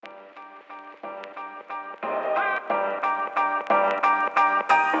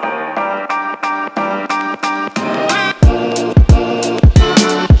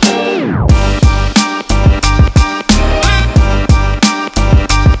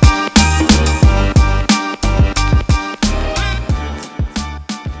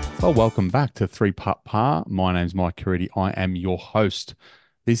Well, welcome back to Three Putt Par. My name's Mike Caridi. I am your host.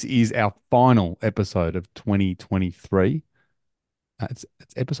 This is our final episode of 2023. It's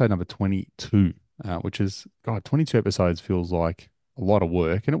episode number 22, which is, God, 22 episodes feels like a lot of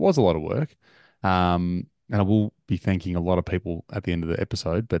work, and it was a lot of work. And I will be thanking a lot of people at the end of the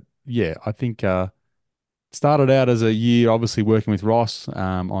episode. But yeah, I think started out as a year, obviously working with Ross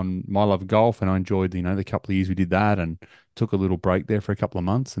on My Love Golf, and I enjoyed, the couple of years we did that, and took a little break there for a couple of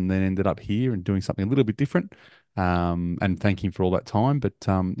months, and then ended up here and doing something a little bit different. And thank him for all that time. But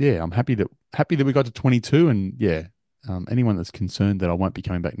yeah, I'm happy that we got to 22, and yeah, anyone that's concerned that I won't be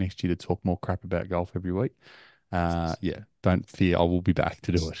coming back next year to talk more crap about golf every week, yeah, don't fear, I will be back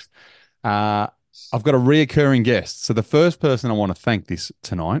to do it. Uh, I've got a reoccurring guest. So the first person I want to thank this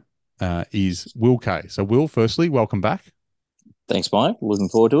tonight is Will K. So Will, firstly, welcome back. Thanks, Mike. Looking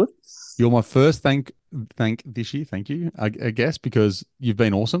forward to it. You're my first thank this year. Thank you, I guess, because you've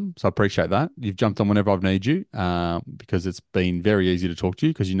been awesome. So I appreciate that. You've jumped on whenever I've needed you, because it's been very easy to talk to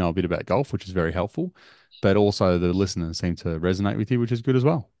you because you know a bit about golf, which is very helpful. But also the listeners seem to resonate with you, which is good as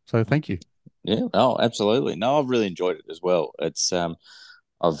well. So thank you. Yeah, oh, absolutely. No, I've really enjoyed it as well. I've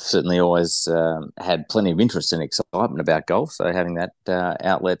certainly always had plenty of interest and excitement about golf, so having that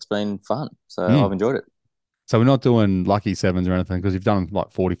outlet's been fun. So I've Mm. enjoyed it. So we're not doing lucky sevens or anything because you've done them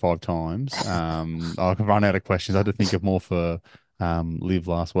like 45 times. I can run out of questions. I had to think of more for Live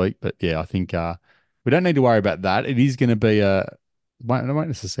last week. But yeah, I think we don't need to worry about that. It is going to be I won't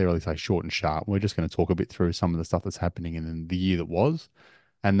necessarily say short and sharp. We're just going to talk a bit through some of the stuff that's happening in the year that was.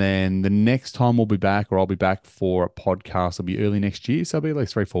 And then the next time we'll be back, or I'll be back for a podcast, will be early next year. So it'll be at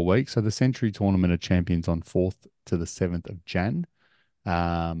least 3-4 weeks. So the Century Tournament of Champions on 4th to the 7th of Jan.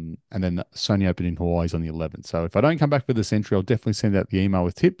 And then the Sony Open in Hawaii is on the 11th. So if I don't come back for the Century, I'll definitely send out the email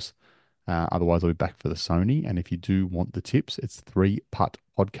with tips. Otherwise, I'll be back for the Sony. And if you do want the tips, it's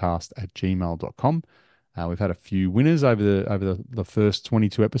 3puttpodcast@gmail.com. We've had a few winners over the first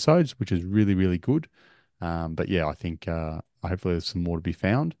 22 episodes, which is really, really good. But yeah, I think hopefully there's some more to be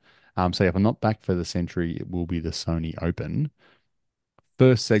found. So if I'm not back for the Century, it will be the Sony Open.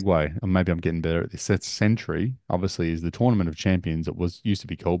 First segue, and maybe I'm getting better at this. That Century, obviously, is the Tournament of Champions. It was used to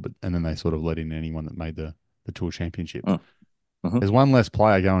be called, but and then they sort of let in anyone that made the Tour Championship. Mm, hmm There's one less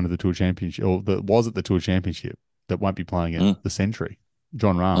player going to the Tour Championship, or that was at the Tour Championship, that won't be playing at mm, the Century.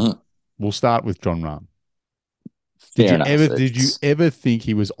 Jon Rahm. mm. We'll start with Jon Rahm. Did Fair you enough. ever did you ever think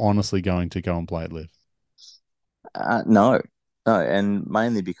he was honestly going to go and play at Live? No, no, and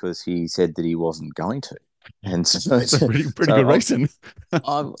mainly because he said that he wasn't going to, and It's a pretty good so reason.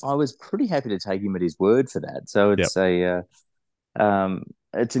 I was pretty happy to take him at his word for that. So Yep.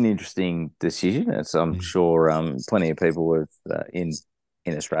 it's an interesting decision. I'm Mm. sure plenty of people with in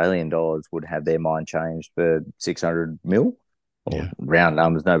Australian dollars would have their mind changed for 600 mil or Yeah. round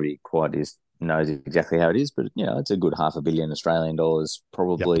numbers. Nobody quite knows exactly how it is, but it's a good half a billion Australian dollars Yep.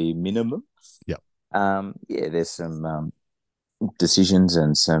 probably minimum. Yep. Yeah, there's some decisions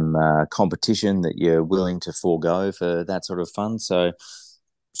and some competition that you're willing to forego for that sort of fun. So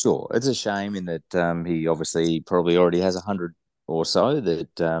sure, it's a shame in that he obviously probably already has 100 or so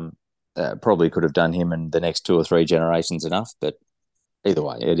that probably could have done him and the next two or three generations enough. But either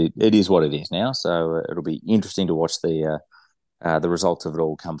way, it is what it is now. So it'll be interesting to watch the results of it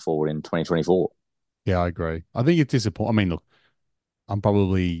all come forward in 2024. Yeah, I agree. I think it's disappointing. I mean, look, I'm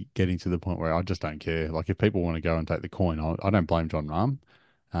probably getting to the point where I just don't care. Like, if people want to go and take the coin, I don't blame Jon Rahm.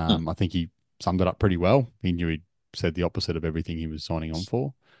 Hmm. I think he summed it up pretty well. He knew he said the opposite of everything he was signing on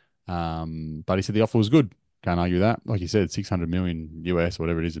for. But he said the offer was good. Can't argue that. Like you said, 600 million US,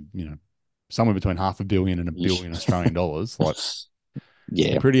 whatever it is, somewhere between half a billion and a billion Australian dollars. Like,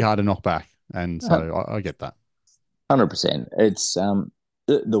 they're Yeah, pretty hard to knock back. And so I get that. 100%. It's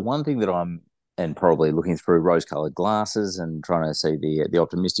the one thing that I'm and probably looking through rose-colored glasses and trying to see the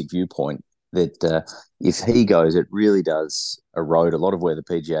optimistic viewpoint that if he goes, it really does erode a lot of where the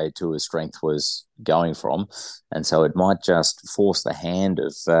PGA Tour's strength was going from, and so it might just force the hand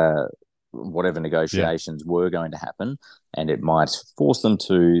of whatever Yeah. negotiations were going to happen, and it might force them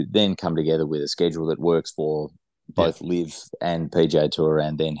to then come together with a schedule that works for Yeah. both Live and PGA Tour,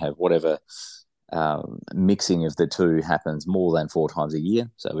 and then have whatever mixing of the two happens more than four times a year.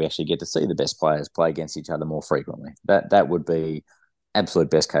 So we actually get to see the best players play against each other more frequently. That would be absolute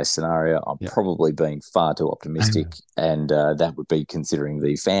best case scenario. I'm Yeah. probably being far too optimistic, and that would be considering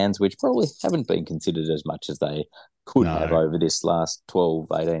the fans, which probably haven't been considered as much as they could have No. over this last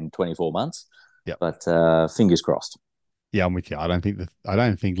 12, 18, 24 months. Yeah. But fingers crossed. Yeah, I'm with you. I don't think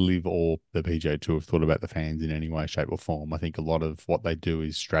Live or the PGA Tour have thought about the fans in any way, shape, or form. I think a lot of what they do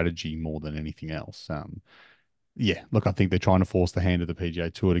is strategy more than anything else. yeah, look, I think they're trying to force the hand of the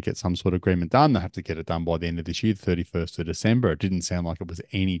PGA Tour to get some sort of agreement done. They have to get it done by the end of this year, 31st of December. It didn't sound like it was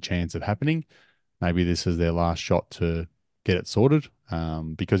any chance of happening. Maybe this is their last shot to get it sorted.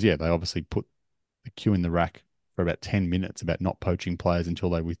 Because, yeah, they obviously put the queue in the rack for about 10 minutes about not poaching players until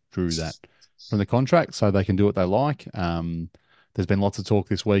they withdrew that from the contract so they can do what they like. There's been lots of talk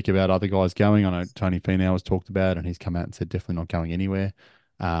this week about other guys going. I know Tony Finau has talked about, and he's come out and said definitely not going anywhere.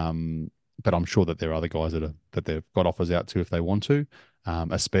 Um, but I'm sure that there are other guys that they've got offers out to if they want to,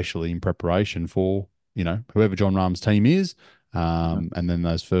 especially in preparation for whoever Jon Rahm's team is. Mhm. And then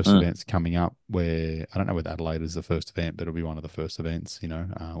those first Mm. events coming up where I don't know whether Adelaide is the first event, but it'll be one of the first events,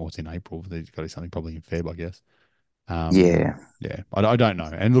 or it's in April. There's got to be something probably in Feb, I guess. Yeah. Yeah, I don't know.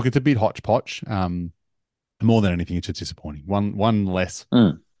 And look, it's a bit hodgepodge. More than anything, it's just disappointing.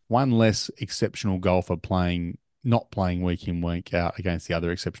 Mm. One less exceptional golfer not playing week in, week out against the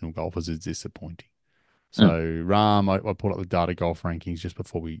other exceptional golfers is disappointing. Mm. So Rahm, I pulled up the data golf rankings just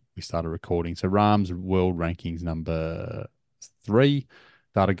before we started recording. So Rahm's world rankings number 3.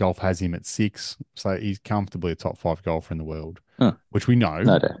 Data golf has him at 6. So he's comfortably a top 5 golfer in the world, Mm. which we know.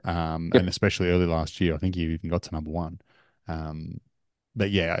 No doubt. And Yep. especially early last year, I think he even got to number 1.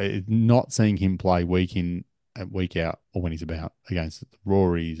 But yeah, not seeing him play week in and week out or when he's about against the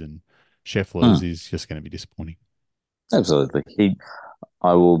Rorys and Schefflers Mm. is just going to be disappointing. Absolutely.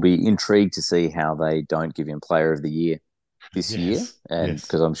 I will be intrigued to see how they don't give him Player of the Year this year, Yes, and yes,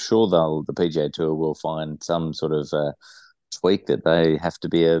 because I'm sure the PGA Tour will find some sort of tweak that they have to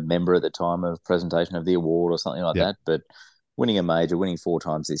be a member at the time of presentation of the award or something like yep. that. But winning a major, winning 4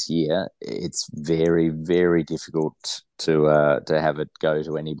 times this year, it's very, very difficult to have it go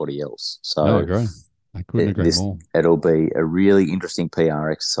to anybody else. No, I So agree. I couldn't agree this more. it'll be a really interesting PR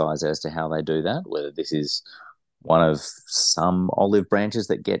exercise as to how they do that. Whether this is one of some olive branches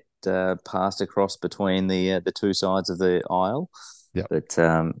that get passed across between the two sides of the aisle. Yep. But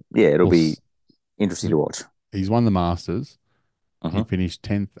yeah, it'll Well, be interesting to watch. he's won the Masters. He Mm-hmm. finished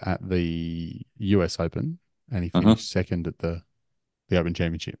 10th at the US Open and he Mm-hmm. finished second at the Open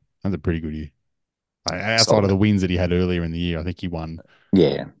Championship. That's a pretty good year. Outside of Solid. the wins that he had earlier in the year, I think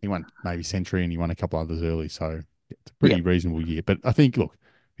Yeah. he won maybe Century and he won a couple others early. So it's a Yeah. pretty reasonable year. But I think, look,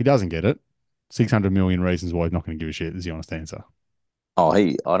 if he doesn't get it, 600 million reasons why he's not going to give a shit is the honest answer. Oh,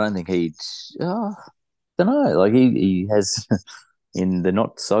 I don't think he'd. Oh, don't know. Like he has in the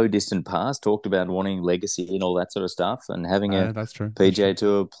not so distant past talked about wanting legacy and all that sort of stuff, and having a That's true. That's PGA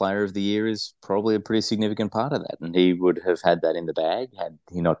true. Tour Player of the Year is probably a pretty significant part of that, and he would have had that in the bag had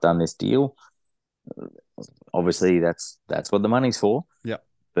he not done this deal. Obviously, that's what the money's for. Yeah.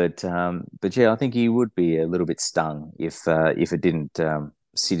 But yeah, I think he would be a little bit stung if it didn't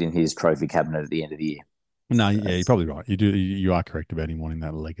sit in his trophy cabinet at the end of the year. No, So, yeah, you're probably right. You are correct about him wanting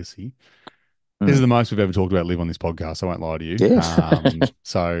that legacy. This is mm, the most we've ever talked about Live on this podcast. I won't lie to you. yeah.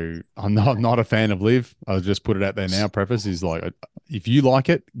 So I'm not a fan of Live. I'll just put it out there now. Preface is like, if you like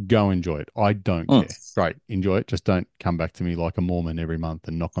it, go enjoy it. I don't Mm. care. Great, enjoy it. Just don't come back to me like a Mormon every month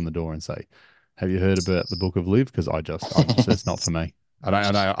and knock on the door and say, "Have you heard about the Book of Live?" Because I'm just, it's not for me.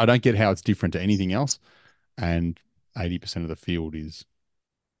 I don't get how it's different to anything else. And 80% of the field is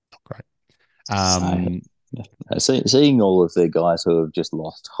not great. So, Um, seeing all of the guys who have just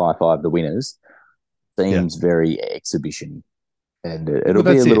lost high five the winners yeah, seems very exhibition, and well, it'll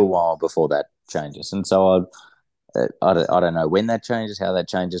be a that's little it. while before that changes. And so I don't know when that changes, how that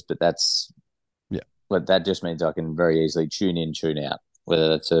changes, Yeah. but that just means I can very easily tune in, tune out, whether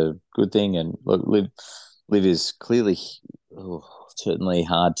that's a good thing. And look, live is clearly oh, certainly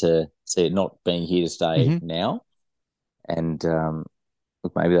hard to see it not being here to stay Hmm. now. And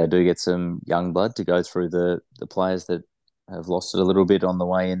look, maybe they do get some young blood to go through the players that have lost it a little bit on the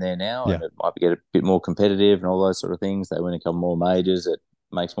way in there now, Yeah. and it might get a bit more competitive and all those sort of things. They win a couple more majors, it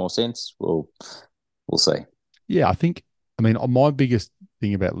makes more sense. We'll see. Yeah, I mean, my biggest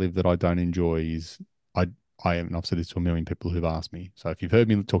thing about Live that I don't enjoy is I, I haven't, I've said this to a million people who've asked me. So if you've heard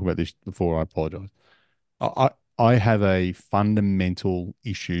me talk about this before, I apologize. I have a fundamental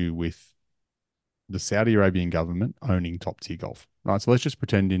issue with the Saudi Arabian government owning top tier golf. Right. So let's just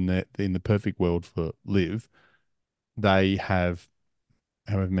pretend in the perfect world for Live, they have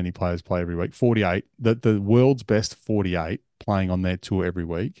however many players play every week, 48, the world's best 48 playing on their tour every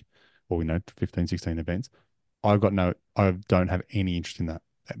week, or 15, 16 events. I don't have any interest in that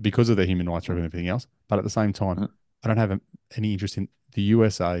because of the human rights and everything else. But at the same time, Mhm. I don't have any interest in the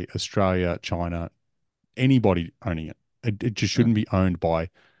USA, Australia, China, anybody owning it. It just Mhm. shouldn't be owned by,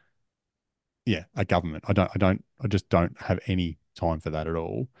 yeah, a government. I just don't have any time for that at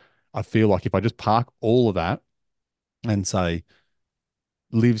all. I feel like if I just park all of that and say,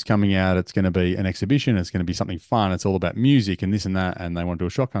 Live's coming out. It's going to be an exhibition. It's going to be something fun. It's all about music and this and that. And they want to do a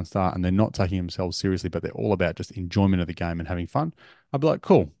shotgun start and they're not taking themselves seriously, but they're all about just enjoyment of the game and having fun. I'd be like,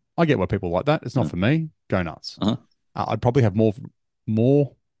 cool. I get why people like that. It's not Mm, for me. Go nuts. mhm. I'd probably have more,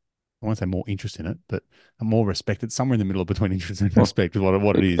 I won't say more interest in it, but more respect. It's somewhere in the middle between interest and Well, respect is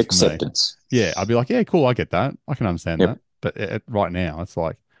what it is for me. acceptance. Yeah. I'd be like, yeah, cool. I get that. I can understand that. Yep. But right now, it's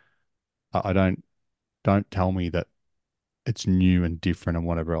like, I don't tell me that it's new and different and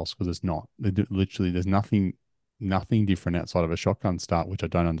whatever else because it's not. Literally, there's nothing different outside of a shotgun start, which I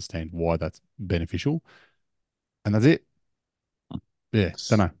don't understand why that's beneficial. And that's it. Yeah,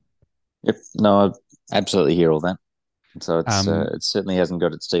 don't know. Yep. No, I absolutely hear all that. So Um, it certainly hasn't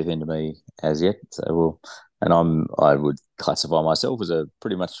got its teeth into me as yet. So we'll, and I would classify myself as a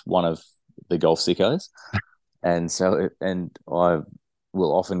pretty much one of the golf sickos. And and I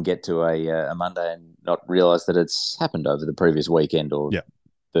will often get to a Monday and not realize that it's happened over the previous weekend or yeah,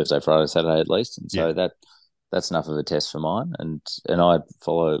 Thursday, Friday, Saturday at least. And yeah, so that's enough of a test for mine. And I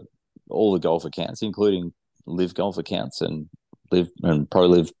follow all the golf accounts, including live golf accounts and live and pro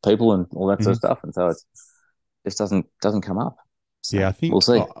live people and all that sort hmm of stuff. And so it just doesn't come up. yeah. So I we'll think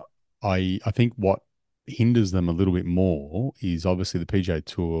see. I think what hinders them a little bit more is obviously the PGA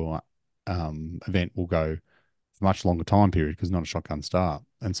Tour event will go for a much longer time period because not a shotgun start,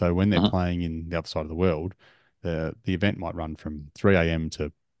 and so when they're Uh-huh. playing in the other side of the world, the event might run from 3 a.m.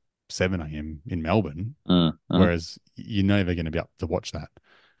 to 7 a.m. in Melbourne, Uh-huh. whereas you're never going to be up to watch that.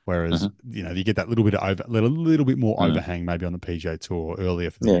 Whereas, Uh-huh. you get that little bit of a little bit more Uh-huh. overhang maybe on the PGA Tour or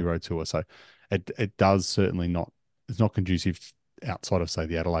earlier for the Yeah. Euro Tour. So it does certainly not, it's not conducive outside of say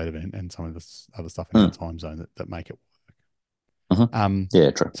the Adelaide event and some of this other stuff in our Uh-huh. time zone that make it. Uh-huh. Um,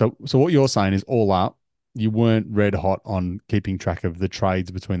 Yeah, true. so what you're saying is all up, you weren't red hot on keeping track of the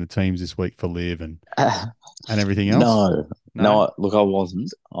trades between the teams this week for Live Uh, and everything else? no, No? no. Look, I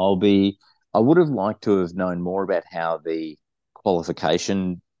wasn't. I would have liked to have known more about how the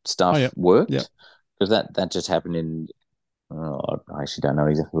qualification Oh, stuff yep. Yep. worked because that just happened in. I actually don't know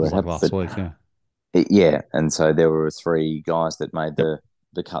exactly It where was it like happened, last but week. Yeah. yeah. And so there were three guys that made Yep.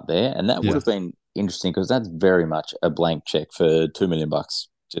 the cut there, and that would Yeah. have been interesting because that's very much a blank check for $2 million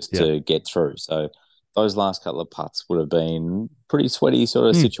just Yeah. to get through. So those last couple of putts would have been pretty sweaty sort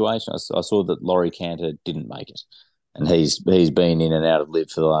of Mm. situation. I saw that Laurie Cantor didn't make it, and he's been in and out of live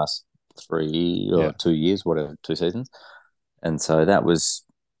for the last 3 or Yeah. 2 years, whatever, 2 seasons, and so that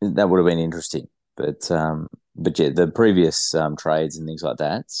would have been interesting. But yeah, the previous trades and things like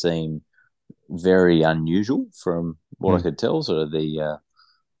that seem very unusual from what I Mm. could tell. Sort of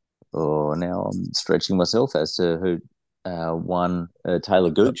oh, now I'm stretching myself as to who won.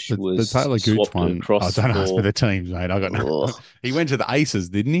 Taylor Gooch The was Taylor Gooch swapped one, I across don't ask for for. the teams, mate. I got no. Oh, He went to the Aces,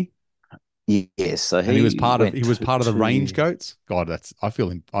 didn't he? yes, so And he he went was part of the range to. goats. God, I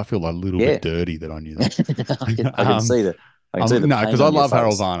feel a little bit Yeah, dirty that I knew that. I can um, see the No, because pain I on your love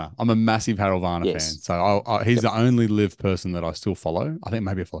Harold face. Varner. I'm a massive Harold Varner fan. Yes. So he's Yep. the only live person that I still follow. I think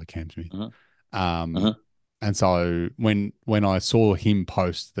maybe I follow Cam Smith. Uh-huh. Um, Uh-huh. and so when I saw him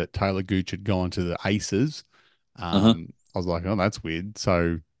post that Taylor Gooch had gone to the Aces, Uh-huh. I was like, oh, that's weird.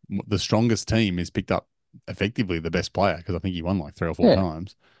 So the strongest team is picked up effectively the best player because I think he won like 3 or 4 Yeah.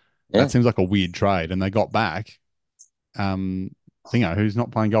 times. That Yeah. seems like a weird trade. And they got back Thingo, who's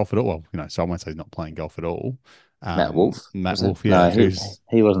not playing golf at all. Well, so I won't say he's not playing golf at all. Matt Wolf, Matt was it? Wolf, No, yeah, who's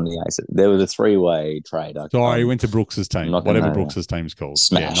he wasn't the ace. There was a three-way trade. sorry, he went to Brooks's I'm team, not going to whatever know Brooks's team's called.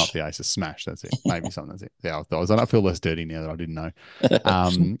 Yeah, not Smash. the Aces, Smash. That's it. Maybe something. That's it. Yeah, I feel less dirty now that I didn't know.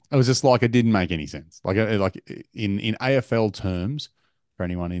 It was just like it didn't make any sense. Like in AFL terms, for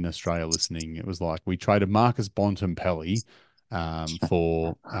anyone in Australia listening, it was like we traded Marcus Bontempelli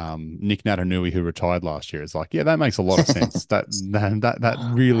for Nick Natanui, who retired last year. It's like, yeah, that makes a lot of sense. That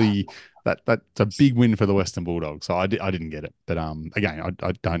really that's a big win for the Western Bulldogs. So I didn't get it, but again,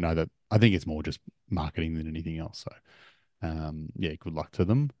 I don't know that. I think it's more just marketing than anything else. So yeah, good luck to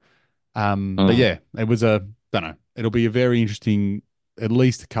them. But Mm, yeah, it was a don't know. It'll be a very interesting, at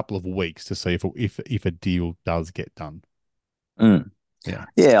least a couple of weeks to see if a deal does get done. mm. Yeah.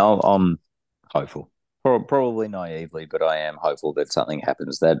 Yeah, I'm hopeful. Probably naively, but I am hopeful that something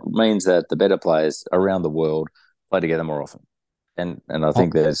happens. That means that the better players around the world play together more often, and I I-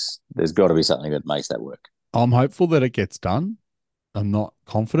 think there's got to be something that makes that work. I'm hopeful that it gets done. I'm not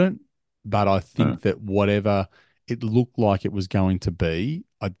confident, but I Mm, think that whatever it looked like it was going to be,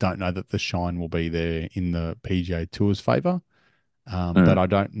 I don't know that the shine will be there in the PGA Tour's favor. But mm, I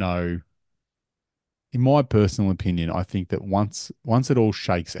don't know. In my personal opinion, I think that once it all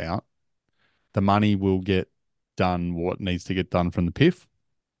shakes out, the money will get done what needs to get done from the PIF.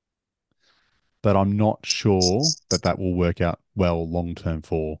 but I'm not sure that that will work out well long term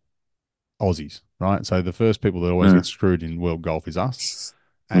for Aussies, right? So the first people that always get Mm. screwed in world golf is us.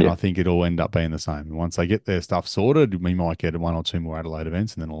 And Yeah. I think it'll end up being the same. Once they get their stuff sorted, we might get one or two more Adelaide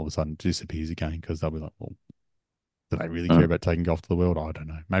events, and then all of a sudden it disappears again because they'll be like, well, do they really care Mm. about taking golf to the world? I don't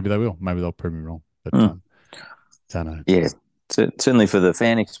know. Maybe they will. Maybe they'll prove me wrong. But Mm. don't know. Yeah. Certainly for the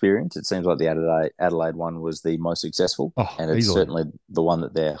fan experience, it seems like the Adelaide one was the most successful, Oh, and it's easily. certainly the one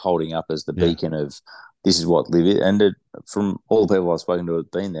that they're holding up as the Yeah. beacon of this is what live it. And from all the people I've spoken to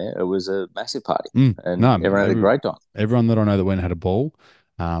have been there, it was a massive party, and No, everyone had a great time. everyone that I know that went had a ball.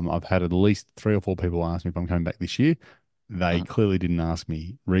 I've had at least three or four people ask me if I'm coming back this year. They Mhm. clearly didn't ask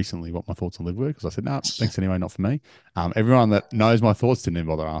me recently what my thoughts on live were because I said, no, thanks anyway, not for me. Everyone that knows my thoughts didn't even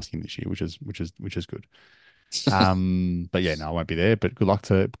bother asking this year, which is good. But yeah, no, I won't be there. But good luck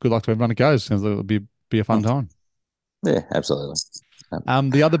to everyone that goes. Sounds like it'll be a fun Mm. time. Yeah, absolutely.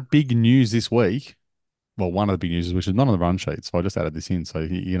 The other big news this week, well, one of the big news, which is not on the run sheet, so I just added this in. So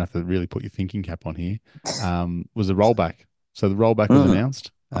you're gonna have to really put your thinking cap on here. Was a rollback. So the rollback was Mm.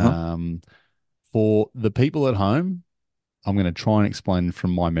 announced. Uh-huh. For the people at home, I'm going to try and explain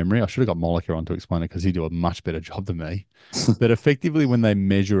from my memory. I should have got Molliker on to explain it because he do a much better job than me. But effectively, when they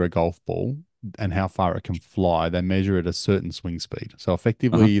measure a golf ball and how far it can fly, they measure at a certain swing speed. So Uh-huh.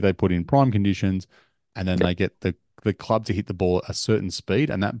 effectively, they put in prime conditions, and then Yep. they get the club to hit the ball at a certain speed,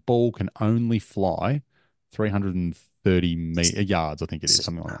 and that ball can only fly 330 yards, I think it is,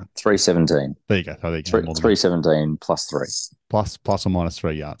 something like that. 317. There you go. Oh, there you go. Three More than me. 317 plus three. Plus or minus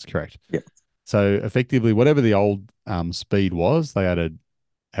 3 yards, correct. Yep. So effectively, whatever the old speed was, they added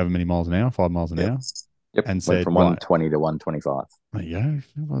however many miles an hour, 5 miles an Yep. hour, Yep. and Went from said, right, 120 to 125. there you go.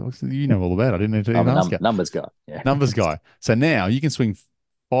 Well, you know all about it. I didn't need to I'm even a ask you. numbers guy. Yeah. Numbers guy. So now you can swing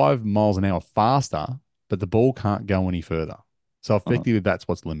 5 miles an hour faster, but the ball can't go any further. So Uh-huh. effectively, that's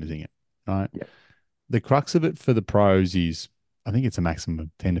what's limiting it, right? Yep. The crux of it for the pros is, I think it's a maximum of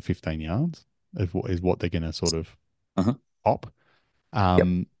 10 to 15 yards is what they're going to sort of Uh-huh. op. Yep.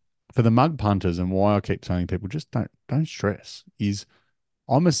 Um, for the mug punters, and why I keep telling people just don't stress is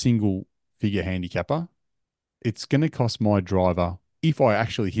I'm a single figure handicapper. It's going to cost my driver if I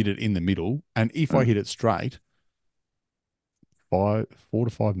actually hit it in the middle, and if I Mm. hit it straight, 4 to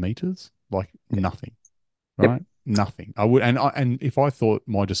 5 meters, like Yep. nothing, Yep. right? Nothing. I would, and if I thought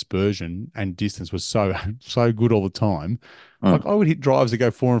my dispersion and distance was so so good all the time, like Mm. I would hit drives that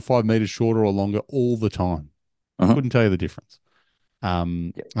go 4 and 5 meters shorter or longer all the time. Uh-huh. Couldn't tell you the difference.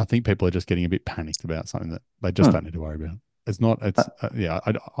 Yep. I think people are just getting a bit panicked about something that they just Mm. don't need to worry about. It's not. Uh, It's yeah.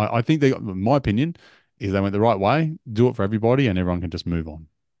 I think my opinion is they went the right way. Do it for everybody, and everyone can just move on.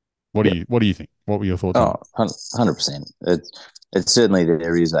 yep. What do you think? What were your thoughts on Oh, it? 100%. It's certainly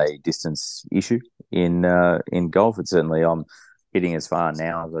there is a distance issue in golf. It's certainly I'm hitting as far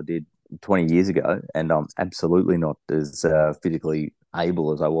now as I did 20 years ago, and I'm absolutely not as physically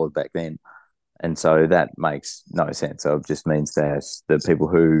able as I was back then. And so that makes no sense. So it just means that the people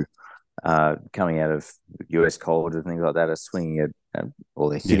who coming out of US college and things like that are swinging it, or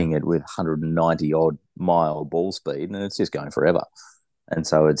they're Yeah, hitting it with 190 odd mile ball speed, and it's just going forever. And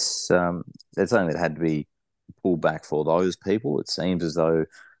so it's something that had to be pulled back for those people. It seems as though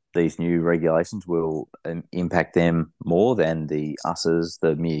these new regulations will impact them more than the us's,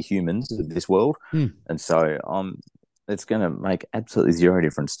 the mere humans of this world. Hmm. And so it's going to make absolutely zero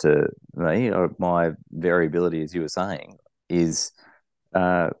difference to me. My variability, as you were saying, is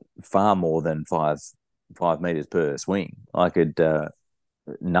uh, far more than 5 meters per swing. I could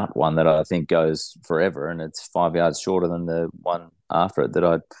nut one that I think goes forever, and it's 5 yards shorter than the one after it that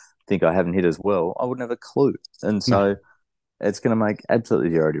I think I haven't hit as well. I wouldn't have a clue, and No, so it's going to make absolutely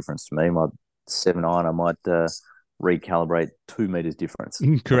zero difference to me. My 7 iron, I might recalibrate 2 meters difference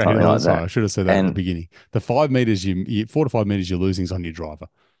or correct. something Oh, like sorry, that. I should have said that at the And beginning. The 5 meters 4 to 5 meters you're losing is on your driver.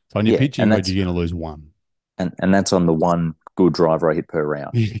 So on your yeah, pitching wedge, you're going to lose one. and that's on the one good driver I hit per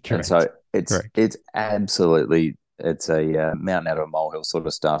round. And so Correct. it's Correct. it's absolutely it's a mountain out of a molehill sort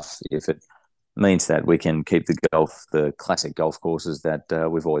of stuff. If it means that we can keep the classic golf courses that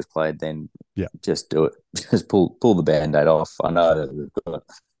we've always played, then Yeah. just do it. Just pull the band-aid off. I know that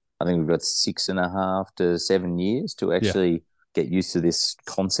I think we've got 6.5 to 7 years to Yeah. actually get used to this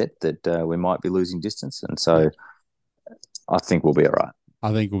concept that we might be losing distance, and Yeah. so I think we'll be all right.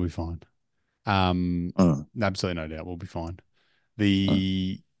 I think we'll be fine. Mm, Absolutely no doubt we'll be fine. mm,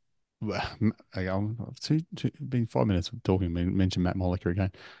 The been 5 minutes of talking. Mention Matt Molliker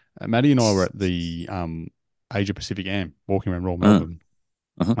again. Matty and I were at the Asia Pacific Am walking around Royal mm, Melbourne.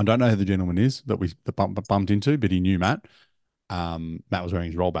 mhm. I don't know who the gentleman is that bumped into, but he knew Matt. Matt was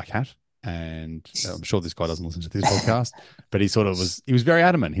wearing his rollback hat, and I'm sure this guy doesn't listen to this podcast, but he was very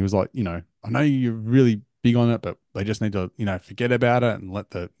adamant. He was like, I know you're really big on it, but they just need to, forget about it and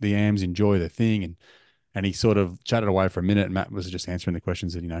let the AMs enjoy their thing. And he sort of chatted away for a minute, and Matt was just answering the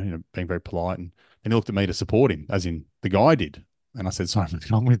questions and, being very polite. And he looked at me to support him, as in the guy did. And I said, sorry,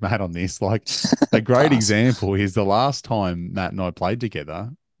 I'm with Matt on this. Like, a great Pass. example is the last time Matt and I played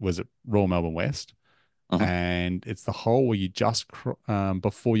together was at Royal Melbourne West. Hmm. And it's the hole where you just,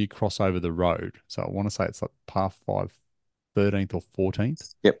 before you cross over the road. So I want to say it's like par five, 13th or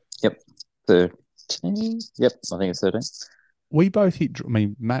 14th. Yep. Yep. 13. Yep. I think it's 13. We both I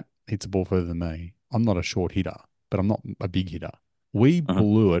mean, Matt hits a ball further than me. I'm not a short hitter, but I'm not a big hitter. We Hmm.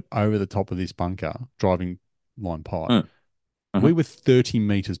 blew it over the top of this bunker, driving line putt. Hmm. We Hmm. were 30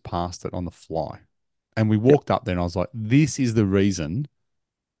 meters past it on the fly. And we walked up there and I was like, this is the reason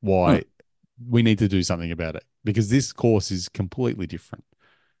Hmm. why we need to do something about it because this course is completely different.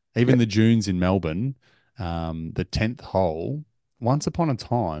 Even Yep. the dunes in Melbourne, the 10th hole, once upon a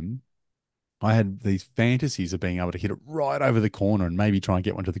time, I had these fantasies of being able to hit it right over the corner and maybe try and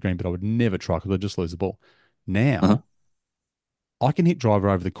get one to the green, but I would never try because I'd just lose the ball. Hmm. Now I can hit driver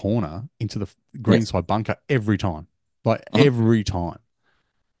over the corner into the Yep. greenside bunker every time, like Hmm. every time.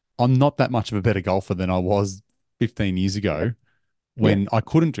 I'm not that much of a better golfer than I was 15 years Yep. ago Yeah. when I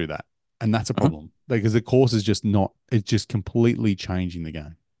couldn't do that. And that's a Hmm. problem because the course is just not, it's just completely changing the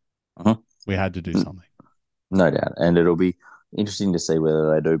game. Hmm. We had to do something. No doubt. And it'll be interesting to see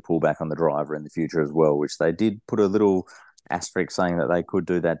whether they do pull back on the driver in the future as well, which they did put a little asterisk saying that they could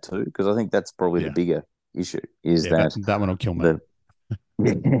do that too, because I think that's probably the Yeah. bigger issue is Yeah. That, that that one will kill me.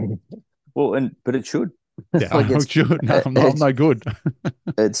 the well, and but it should. Yeah. Like I should. No, I'm no good.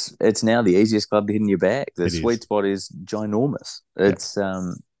 it's now the easiest club to hit in your bag. The It is. sweet spot is ginormous. Yeah. It's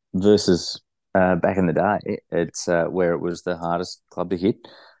versus back in the day, it's where it was the hardest club to hit,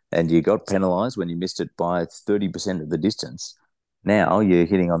 and you got penalised when you missed it by 30% of the distance. Now you're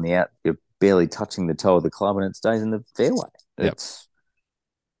hitting on the out, you're barely touching the toe of the club, and it stays in the fairway. Yep. It's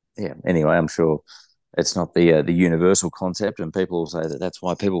yeah. Anyway, I'm sure it's not the universal concept, and people will say that that's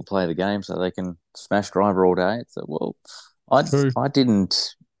why people play the game so they can smash driver all day. It's like, well, I True. I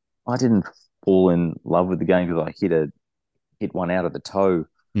didn't I didn't fall in love with the game because I hit one out of the toe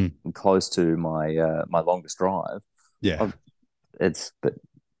Mm. close to my longest drive. Yeah. I, it's but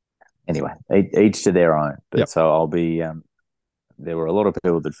anyway, each to their own. But Yep. so I'll be. There were a lot of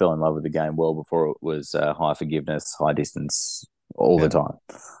people that fell in love with the game well before it was high forgiveness, high distance all the Yeah.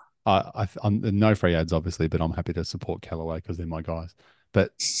 time. I'm no free ads, obviously, but I'm happy to support Callaway because they're my guys.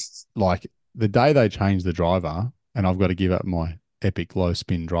 But like the day they change the driver and I've got to give up my epic low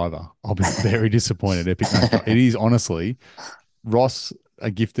spin driver, I'll be very disappointed. Epic max driver. It is honestly, Ross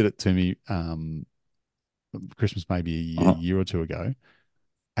gifted it to me Christmas maybe a Uh-huh. year or two ago.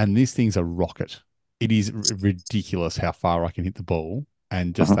 And this thing's a rocket. It is ridiculous how far I can hit the ball,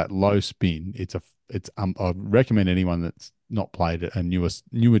 and just Uh-huh. that low spin. I recommend anyone that's not played a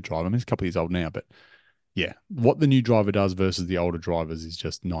newer driver. I mean, it's a couple of years old now, but yeah, what the new driver does versus the older drivers is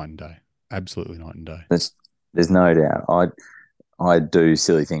just night and day. Absolutely night and day. There's there's no doubt. I do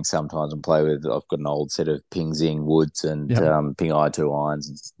silly things sometimes and play with. I've got an old set of Ping Zing woods and Yep. Ping I2 irons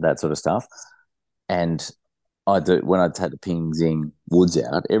and that sort of stuff. And I do when I take the Ping Zing woods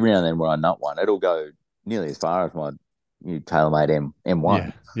out. Every now and then when I nut one, it'll go nearly as far as my new TaylorMade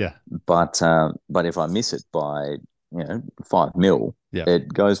M1. Yeah. Yeah. But if I miss it by 5 mil, Yep.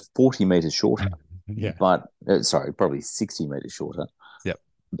 it goes 40 meters shorter. Yeah. But sorry, probably 60 meters shorter. Yep.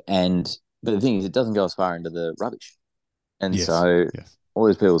 And but the thing is, it doesn't go as far into the rubbish. And Yes. so Yes. all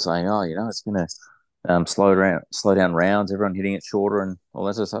these people saying, oh, it's going to slow down rounds, everyone hitting it shorter and all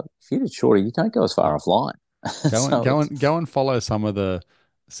that sort of stuff. If you hit it shorter, you don't go as far No. offline. Go and So go it's, and go and follow some of the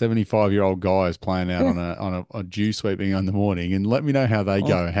 75-year-old guys playing out yeah. on a dew sweeping in the morning, and let me know how they Mm,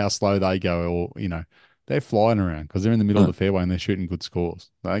 go, how slow they go, or they're flying around because they're in the middle of mm, the fairway and they're shooting good scores.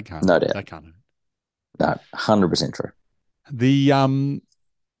 They can't. no They doubt. can't. No, 100% true. The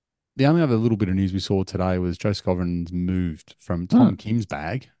the only other little bit of news we saw today was Joe Scoverin's moved from Mm, Tom Kim's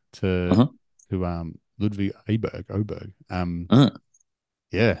bag to mm, Ludwig Oberg. mm,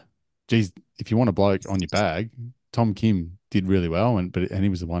 Yeah, geez, if you want a bloke on your bag, Tom Kim did really well, and he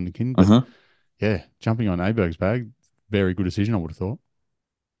was the one kin, but mm. yeah, jumping on Aberg's bag, very good decision, I would have thought.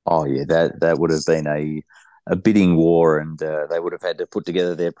 Oh, yeah, that would have been a bidding war, and they would have had to put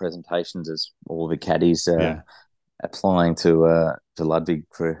together their presentations as all the caddies Yeah, applying to Ludwig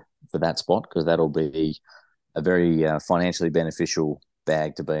for that spot because that'll be a very financially beneficial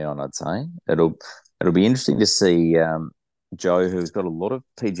bag to be on. I'd say it'll be interesting to see Joe, who's got a lot of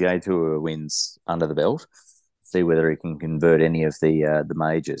PGA Tour wins under the belt, see whether he can convert any of the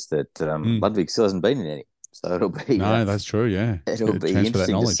majors that mm. Ludwig still hasn't been in any. So No, that's true. Yeah, it'll be transfer that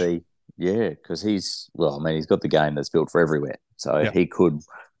interesting to knowledge. see. Yeah, because I mean, he's got the game that's built for everywhere. So Yeah. he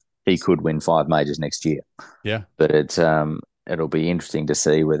could win 5 majors next year. Yeah. But it'll be interesting to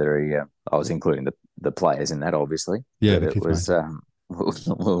see whether he. I was including the players in that, obviously, Yeah. but The it fifth was. major.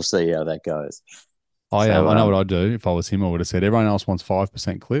 We'll see how that goes. I So know what I'd do if I was him. I would have said everyone else wants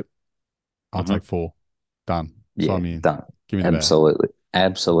 5% clip. I'll mhm. take four. Done. Yeah, Sign me in. done. Give me the bag. Absolutely,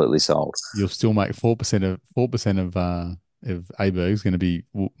 absolutely sold. You'll still make 4% of Aberg is going to be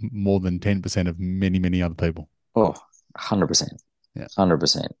more than 10% of many other people. Oh, 100%, Yeah.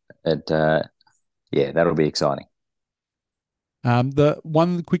 100%. It yeah, that'll be exciting. The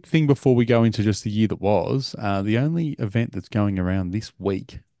one quick thing before we go into just the year that was, the only event that's going around this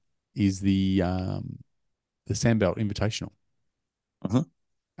week is the Sandbelt Invitational. Mhm.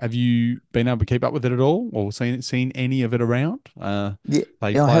 Have you been able to keep up with it at all, or seen any of it around? Yeah,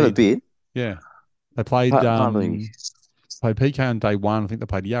 They yeah, I have a played, bit. yeah, they played Partly. played PK on day one. I think they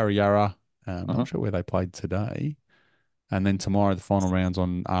played Yarra Yarra. Not Mhm. sure where they played today, and then tomorrow the final rounds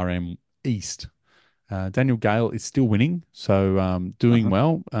on RM East. Daniel Gale is still winning, so doing Mhm.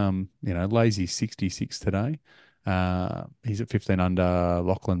 well. Lazy 66 today. He's at 15 under.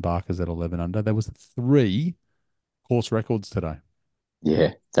 Lachlan Barker's at 11 under. There was three course records today.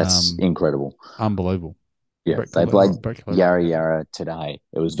 Yeah, that's Um, incredible. Unbelievable. Yeah, they played Brett Coletta. Yarra Yarra today.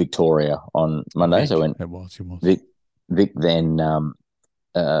 It was Victoria on Monday, so Vic, went it was. Vic, Vic then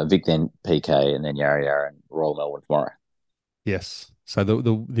Vic then PK and then Yarra Yarra and Royal Melbourne tomorrow. Yes. So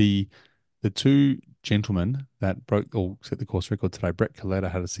the two gentlemen that broke or set the course record today, Brett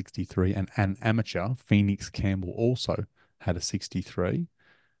Coletta had a 63, and an amateur, Phoenix Campbell, also had a 63.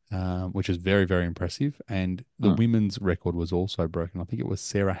 Which is very, very impressive. And the Mm, women's record was also broken. I think it was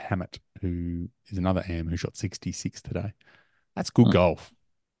Sarah Hammett, who is another AM, who shot 66 today. That's good mm. golf.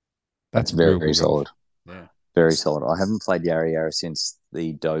 That's That's real very good golf. solid. Yeah. Very solid. I haven't played Yarra Yarra since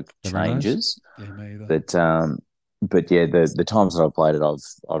the Doak The renos? changes, Yeah, me either. but yeah, the times that I've played it,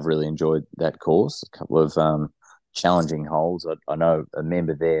 I've really enjoyed that course. A couple of challenging holes. I know a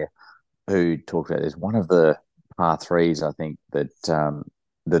member there who talked about this. One of the par threes, I think that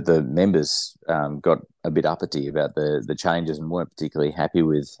the members got a bit uppity about the changes and weren't particularly happy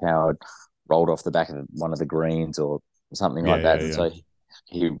with how it rolled off the back of one of the greens or something Yeah, like that. yeah, And yeah. so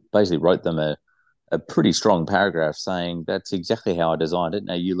he basically wrote them a pretty strong paragraph saying that's exactly how I designed it.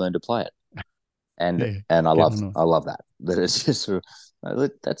 Now you learn to play it, and Yeah. and Get on it. I love that it's just sort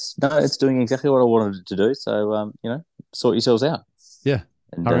of, that's no, it's doing exactly what I wanted it to do. So sort yourselves out, Yeah.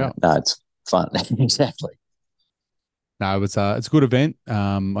 and Hurry up. no, it's fun. Exactly. No, it's a good event.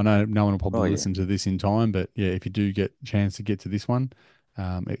 I know no one will Oh probably yeah. listen to this in time, but yeah, if you do get a chance to get to this one,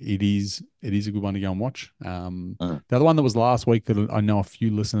 it is a good one to go and watch. Mm. The other one that was last week that I know a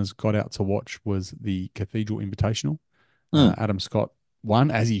few listeners got out to watch was the Cathedral Invitational. Mm. Adam Scott won,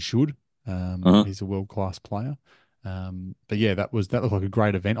 as he should. Mm. He's a world class player. But yeah, that looked like a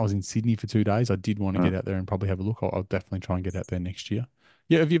great event. I was in Sydney for 2 days. I did want to get Mm. out there and probably have a look. I'll definitely try and get out there next year.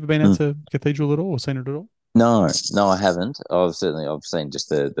 Yeah, have you ever been out Mm. to Cathedral at all or seen it at all? No, no, I haven't. I've seen just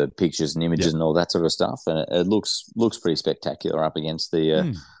the pictures and Yeah. images and all that sort of stuff, and it looks pretty spectacular up against the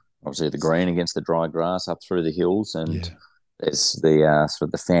Mm. obviously the green against the dry grass up through the hills, and Yeah. there's the sort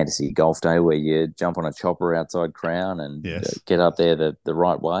of the fantasy golf day where you jump on a chopper outside Crown and Yes. get up there the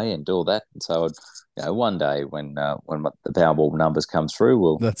right way and do all that. And so, one day when the Powerball numbers come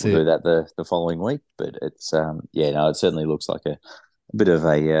through, That's we'll do it. that the following week. But it's yeah, no, it certainly looks like a bit of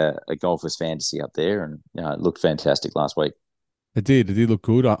a golfer's fantasy up there, and it looked fantastic last week. It did. It did look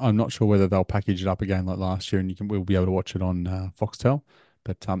good. I'm not sure whether they'll package it up again like last year, and we'll be able to watch it on Foxtel.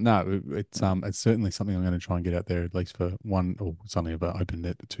 But no, it's certainly something I'm going to try and get out there at least for one or something about open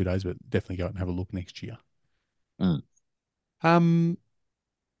it 2 days, but definitely go out and have a look next year. Mm. Um,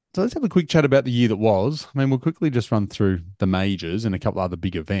 so let's have a quick chat about the year that was. I mean, we'll quickly just run through the majors and a couple other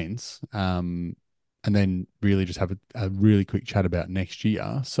big events, and then really just have a really quick chat about next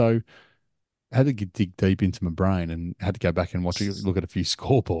year. So I had to dig deep into my brain and had to go back and look at a few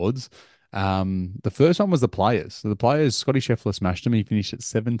scoreboards. The first one was the players. So the players, Scotty Scheffler smashed him. He finished at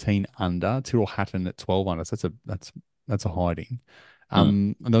 17 under. Tyrrell Hatton at 12 under. So that's a hiding.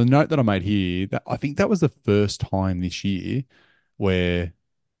 Mm. And the note that I made here, that I think that was the first time this year where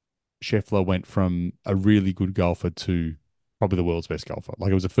Scheffler went from a really good golfer to probably the world's best golfer.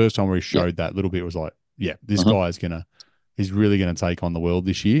 Like it was the first time where he Yeah. showed that little bit. It was like, yeah, this Mm-hmm. guy's he's really gonna take on the world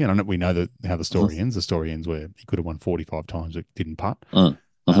this year. And I know we know that how the story Mm-hmm. ends. The story ends where he could have won 45 times, but didn't putt. Mm.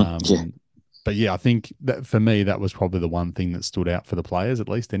 Mm-hmm. Yeah. Um, but yeah, I think that for me that was probably the one thing that stood out for the players, at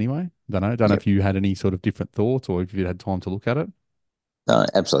least anyway. Don't know Yep. if you had any sort of different thoughts or if you had time to look at it. No,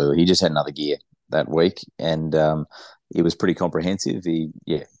 absolutely. He just had another gear. that week, and it was pretty comprehensive.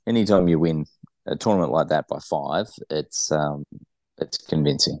 Yeah, anytime you win a tournament like that by five, it's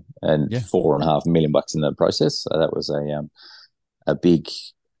convincing, and Yeah. $4.5 million in the process. So that was a big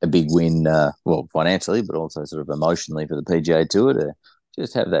a big win, well, financially, but also sort of emotionally for the PGA Tour to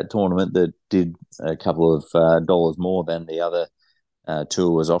just have that tournament that did a couple of dollars more than the other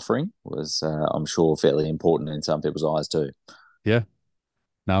tour was offering was, I'm sure, fairly important in some people's eyes too. Yeah.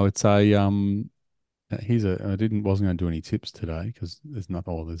 No, it's a here's a I didn't wasn't going to do any tips today because there's not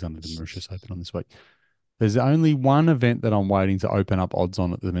all there's only the Mauritius Open on this week. There's only one event that I'm waiting to open up odds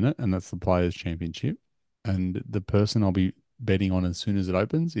on at the minute, and that's the Players Championship. And the person I'll be betting on as soon as it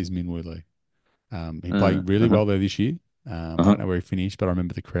opens is Minwoo Lee. He played really Mm-hmm, well there this year. I don't mm-hmm, know where he finished, but I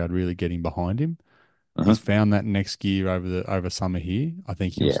remember the crowd really getting behind him. He's mm-hmm. found that next gear over summer here. I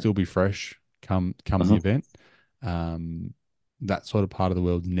think he'll Yeah. still be fresh come the Mm-hmm, event. Um, that sort of part of the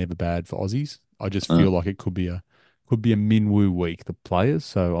world's never bad for Aussies. I just feel mm. like it could be a Minwoo week, the players.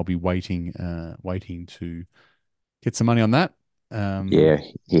 So I'll be waiting to get some money on that. Yeah, Um,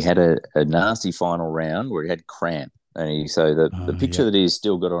 he had a nasty final round where he had cramp. And so the picture yeah, that he's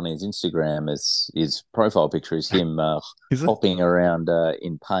still got on his Instagram is his profile picture is him is it? hopping around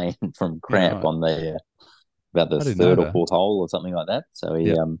in pain from Yeah, cramp right. on the about the I didn't know third or that. fourth hole or something like that.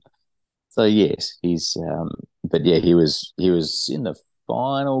 Yeah, So yes, but yeah, he was in the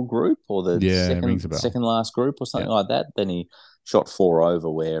final group or the yeah, it rings second a bell. second last group or Yeah, something like that. Then he shot four over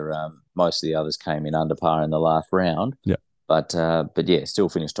where most of the others came in under par in the last round. yeah, But yeah, still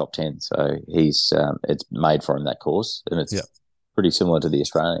finished top 10. So he's it's made for him that course, and yeah, it's pretty similar to the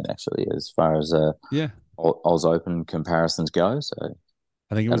Australian actually as far as yeah. Oz Open comparisons go. So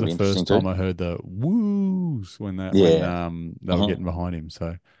I think it was that'll the be interesting first too. time I heard the woos when Yeah. they were Hmm. getting behind him.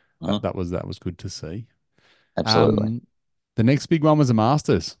 So Hmm. that was good to see. Absolutely. Um, the next big one was the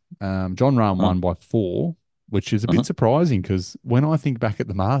Masters. Jon Rahm Hmm. won by 4, which is a bit Hmm. surprising because when I think back at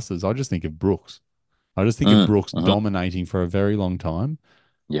the Masters, I just think of Brooks. I just think of Hmm. Brooks Hmm. dominating for a very long time.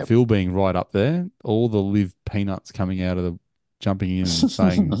 Yep. Phil being right up there, all the live peanuts coming out of the jumping in and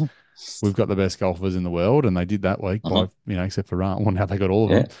saying we've got the best golfers in the world, and they did that week by Hmm. except for Rahm. I wonder how they got all of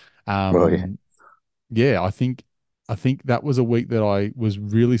Yeah. them. Well, yeah. Yeah, I think that was a week that I was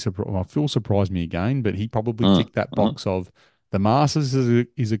really surprised. Well, Phil surprised me again, but he probably Mm. ticked that Hmm. box of the Masters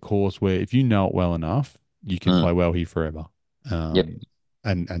is a course where if you know it well enough, you can Mm. play well here forever. Yep.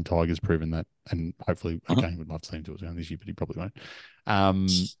 And Tiger's proven that, and hopefully Hmm. again would love to see him do it around this year, but he probably won't.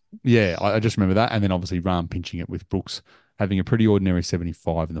 Um, yeah, I just remember that, and then obviously Rahm pinching it with Brooks having a pretty ordinary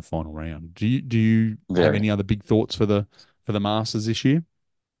 75 in the final round. Do you have Very. any other big thoughts for the Masters this year?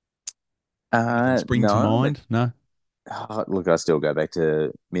 Anything spring to No, but mind? No. look, I still go back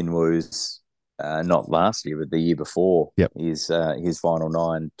to Minwoo's, not last year, but the year before Yep. his final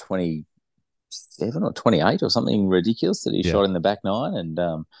nine, 27 or 28 or something ridiculous that he Yeah. shot in the back nine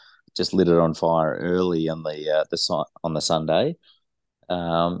and just lit it on fire early on on the Sunday.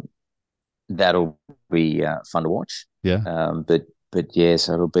 Um, that'll be fun to watch. Yeah. But yeah,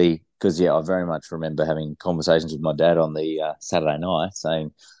 so it'll be because yeah, I very much remember having conversations with my dad on the Saturday night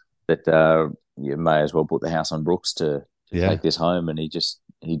saying that you may as well put the house on Brooks to Yeah. take this home, and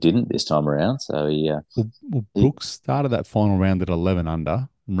he didn't this time around. So Well, he Brooks started that final round at 11 under.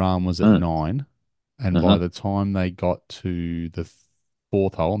 Rahm was at mm, 9. And by mm-hmm, the time they got to the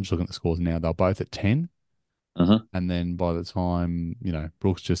fourth hole, I'm just looking at the scores now, they're both at 10. mm-hmm, And then by the time,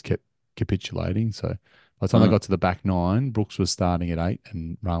 Brooks just kept capitulating. So by the time they mm, got to the back 9, Brooks was starting at 8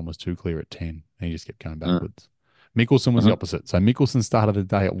 and Rahm was too clear at 10. And he just kept going mm, backwards. Mickelson was the mm-hmm, opposite. So Mickelson started the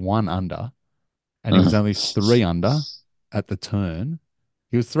day at 1 under and he was mm, only 3 under at the turn.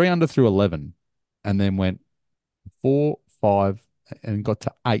 He was 3 under through 11 and then went 4, 5, and got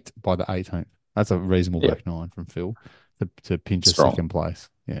to 8 by the 18th. That's a reasonable yep, back 9 from Phil to pinch a strong, second place.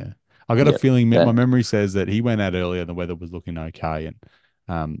 Yeah. I got a yep, feeling, my that memory says that he went out earlier and the weather was looking okay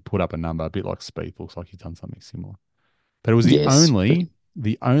and put up a number a bit like Speed. Looks like he's done something similar. But it was the yes, but only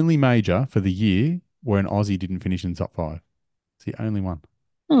the only major for the year where an Aussie didn't finish in top 5. It's the only one.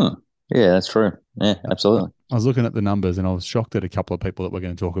 hmm, yeah, that's true. Yeah, I absolutely. was looking at the numbers and I was shocked at a couple of people that we're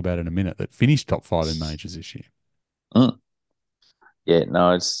going to talk about in a minute that finished top 5 in majors this year. Mm. Yeah,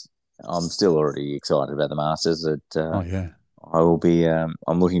 no, it's I'm still already excited about the Masters. Oh yeah. I will be. I'm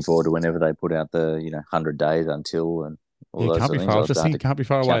looking forward to whenever they put out the 100 days until and all Yeah, it those can't sort be of things. far. I I'll was just start thinking, to it can't be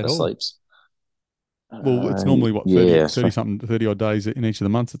far away count at the all. sleeps. Well, it's normally what Yeah, 30 something 30 odd days in each of the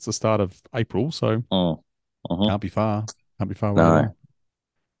months. It's the start of April, so mm, hmm. can't be far. Can't be far away at No, all.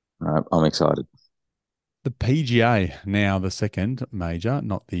 no, I'm excited. The PGA now the second major,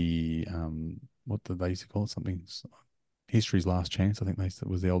 not the what did they used to call it? Something History's Last Chance, I think that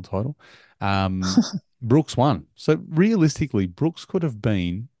was the old title. Um, Brooks won. So realistically, Brooks could have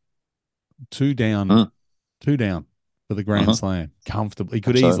been two down, Mm, two down for the Grand hmm. Slam comfortably. He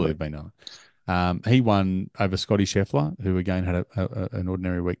could easily Absolutely. have been done. He won over Scotty Scheffler, who again had an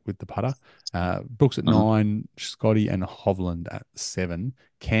ordinary week with the putter. Brooks at Hmm. 9, Scotty and Hovland at 7.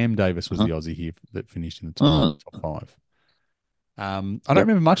 Cam Davis was Hmm. the Aussie here that finished in the top Mm. five. I don't Yep.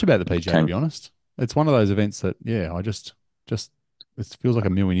 remember much about the PGA, to Came. be honest. It's one of those events that, yeah, just it feels like a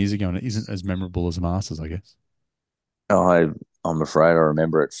million years ago, and it isn't as memorable as the Masters, I guess. I I'm afraid I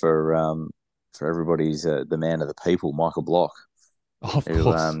remember it for everybody's the man of the people, Michael Block, Oh, of who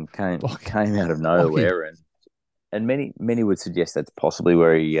course, Blocky, came out of Blocky. nowhere, and many would suggest that's possibly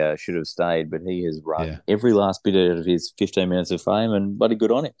where he should have stayed, but he has run Yeah, every last bit out of his 15 minutes of fame, and bloody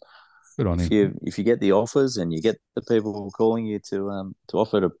good on him. good on him. If you get the offers and you get the people calling you to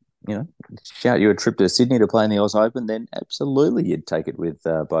offer to shout you a trip to Sydney to play in the Oz Open, then absolutely you'd take it with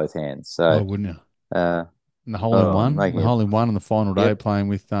both hands. Oh, So wouldn't you? uh, And the making it, hole in one on the final day yep, playing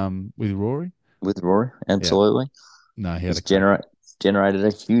with Rory. with Rory, Yeah, absolutely. no, he had He's a cracker. generated a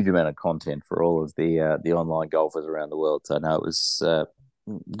huge amount of content for all of the online golfers around the world. So no, it was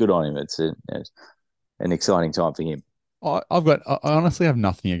good on him. It's an exciting time for him. I honestly have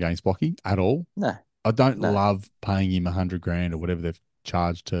nothing against Blocky at all. No, I don't no. love paying him 100 grand or whatever they've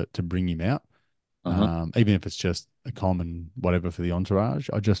charged to bring him out. Mm-hmm. Even if it's just a common whatever for the entourage.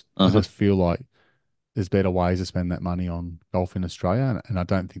 I Mm-hmm. just feel like there's better ways to spend that money on golf in Australia, and I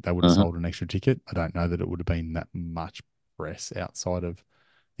don't think they would have Mm-hmm. sold an extra ticket. I don't know that it would have been that much press outside of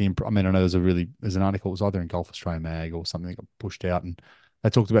I mean, I know there's an article, it was either in Golf Australia Mag or something that got pushed out, and they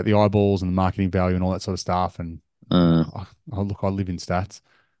talked about the eyeballs and the marketing value and all that sort of stuff. And Mm. look, I live in stats.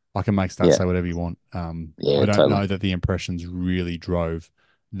 I can make stats Yeah, say whatever you want. I yeah, don't totally. know that the impressions really drove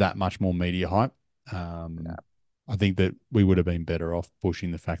that much more media hype. Um, I think that we would have been better off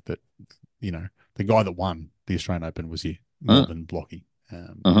pushing the fact that, the guy that won the Australian Open was here more Mm. than Blocky.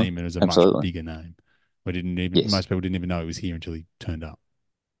 Mm-hmm. Neiman is a much Absolutely. bigger name. Yes. Most people didn't even know he was here until he turned up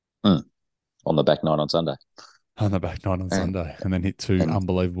Mm. On the back nine on Sunday. on the back nine on And Sunday, and then hit two and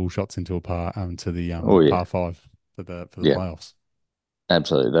unbelievable shots into a par to the oh yeah, par five for the yeah, playoffs.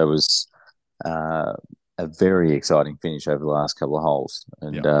 absolutely. That was uh, a very exciting finish over the last couple of holes. Yeah,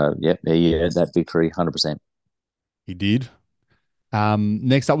 And yep, he had that victory 100%. he did.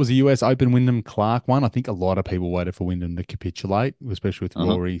 Next up was the US Open. Wyndham Clark won. I think a lot of people waited for Wyndham to capitulate, especially with Mm-hmm.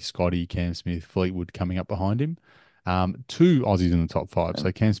 Rory, Scotty, Cam Smith, Fleetwood coming up behind him. Two Aussies in the top five. And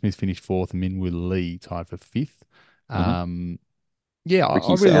So Cam Smith finished fourth, and Minwoo Lee tied for fifth. mm-hmm. Um, yeah, I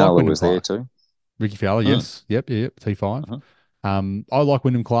Ricky really like Fowler Wyndham was there Clark. too. Ricky Fowler, Mm. yes. Yep, T5. Mm-hmm. I like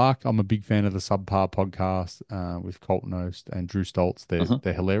Wyndham Clark. I'm a big fan of the Subpar podcast with Colton Oast and Drew Stoltz. Mm-hmm.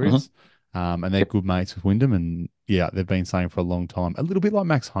 They're Mm-hmm. hilarious, and they're Yep. good mates with Wyndham. And yeah, they've been saying for a long time, a little bit like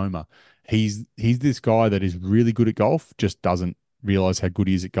Max Homer. He's this guy that is really good at golf, just doesn't realize how good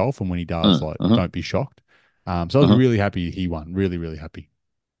he is at golf. And when he does, like, Mm-hmm. don't be shocked. So I was Mm-hmm. really happy he won. Really, really happy.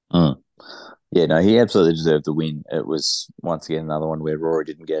 Mm. Yeah, no, he absolutely deserved the win. It was once again another one where Rory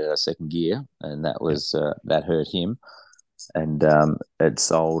didn't get a second gear, and Yeah. that hurt him. And it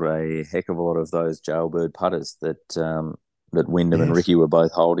sold a heck of a lot of those jailbird putters that Wyndham and Yes. Ricky were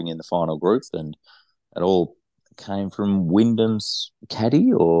both holding in the final group, and it all came from Wyndham's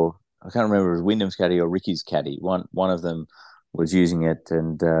caddy, or I can't remember if it was Wyndham's caddy or Ricky's caddy. One of them was using it,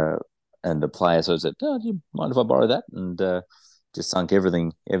 and the player sort of said, "Oh, do you mind if I borrow that?" And just sunk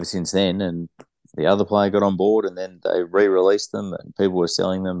everything ever since then. And the other player got on board, and then they re-released them, and people were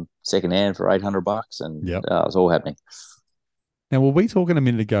selling them secondhand for $800, and Yep. it was all happening. Now, were we talking a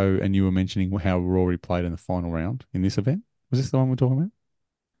minute ago, and you were mentioning how Rory played in the final round in this event? Was this the one we're talking about?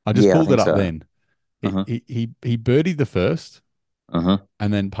 I just Yeah, I pulled it think up so. then. Mm-hmm. He birdied the first Mm-hmm.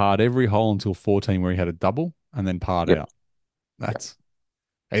 and then parred every hole until 14 where he had a double and then parred Yep. out. Yep. That's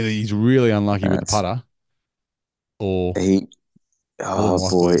either he's really unlucky with the That's putter or he. more than Oh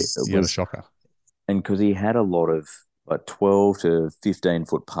boy, likely it he had a was, shocker. and because he had a lot of like 12 to 15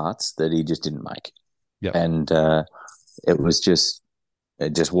 foot putts that he just didn't make, Yep. and it was just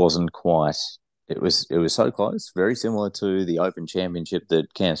it just wasn't quite. It was so close, very similar to the Open Championship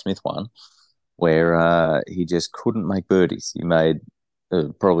that Cam Smith won, where he just couldn't make birdies. He made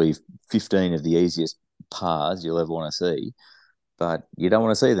probably 15 of the easiest pars you'll ever want to see, but you don't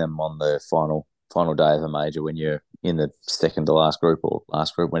want to see them on the final day of a major when you're in the second to last group or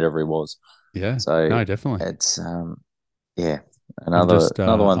last group, whatever it was. Yeah. So No, definitely. it's yeah, I'm just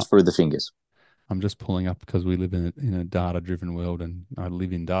another one's through the fingers. I'm just pulling up because we live in a data driven world and I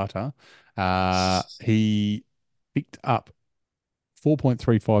live in data. He picked up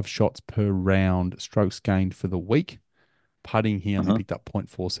 4.35 shots per round strokes gained for the week. Putting, he only Uh-huh. picked up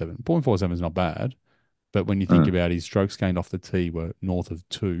 0.47. 0.47 is not bad, but when you think Mm. about his strokes gained off the tee were north of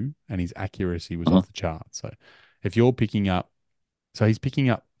 2 and his accuracy was Uh-huh. off the chart. So if you're picking up, so he's picking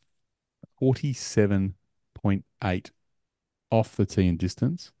up 47.8 off the tee in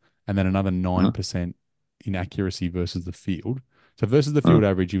distance and then another Uh-huh. 9% in accuracy versus the field. So versus the field Mm.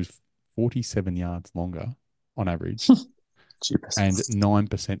 average, he was 47 yards longer on average Cheapest. and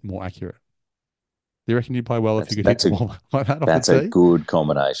 9% more accurate. Do you reckon you'd play well if you That's could hit that's the a ball like that off the that's a tee? good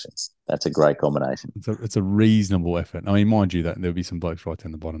combination. That's a great combination. It's a reasonable effort. I mean, mind you, that there'll be some blokes right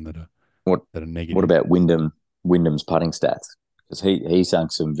down the bottom What that are what negative. about Wyndham's putting stats? Because he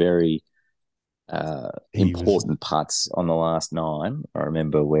sunk some very He was important putts on the last nine. I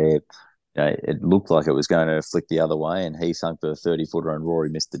remember where it looked like it was going to flick the other way, and he sunk the 30 footer, and Rory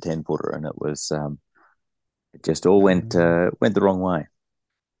missed the 10 footer, and it just all went the wrong way.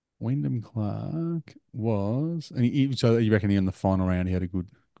 Wyndham Clark was, and so you reckon he in the final round he had a good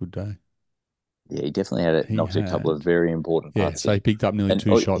day. Yeah, he definitely had it. He Knocked a couple of had, very important yeah. putts So he in, picked up nearly and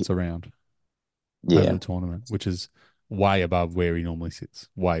two shots around over yeah, the tournament, which is way above where he normally sits.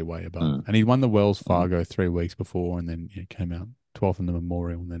 Way above. mm, And he won the Wells mm, Fargo 3 weeks before, and then came out 12th in the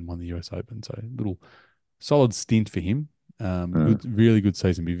Memorial, and then won the US Open. So little solid stint for him. mm. Good, really good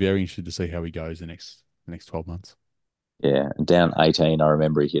season. Be very interested to see how he goes the next 12 months. Yeah, down 18, I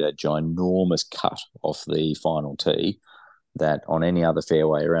remember he hit a ginormous cut off the final tee that on any other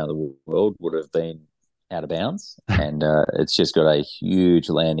fairway around the world would have been out of bounds. And it's just got a huge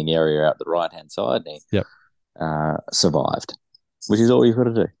landing area out the right hand side, and he Yep, survived, which is all you've got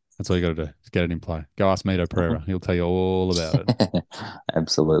to that's all you got to do. Just get it in play. Go ask Mito Pereira. He'll tell you all about it. do.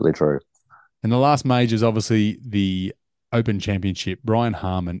 Absolutely true. And the last major is obviously the Open Championship. Brian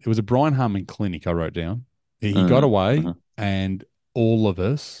Harmon. It was a Brian Harmon clinic. I wrote down. He got Mm, away, mm, and all of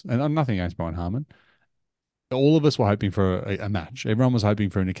us, and nothing against Brian Harmon, all of us were hoping for a match. Everyone was hoping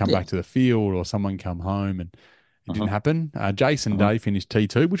for him to come yeah. back to the field or someone come home, and it didn't Mm, happen. Jason mm, Day finished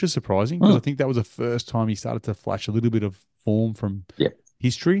T2, which is surprising because I mm. think that was the first time he started to flash a little bit of form from Yep.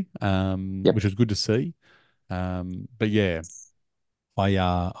 history, which Yep. was good to see. But yeah,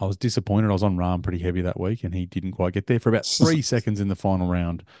 I was disappointed. I was on Rahm pretty heavy that week, and he didn't quite get there for about 3 seconds in the final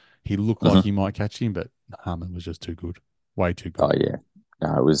round. He looked like Mm-hmm. he might catch him, but Harmon was just too good, way too Oh good. yeah.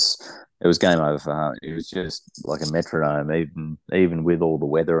 No, it was game over. It was just like a metronome, even with all the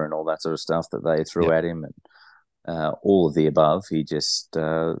weather and all that sort of stuff that they threw Yep. at him, and all of the above. He was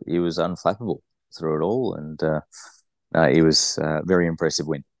unflappable through it all, and no, he was very impressive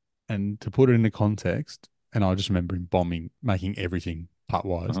win. And to put it into context, and I just remember him bombing, making everything putt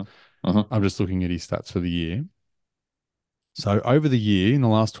wise. Mm-hmm. Mm-hmm. I'm just looking at his stats for the year. So over the year, in the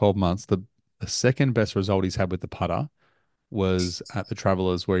last 12 months, the second best result he's had with the putter was at the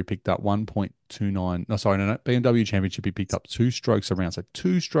Travelers where he picked up 1.29. No, sorry, no. BMW Championship, he picked up 2 strokes around. So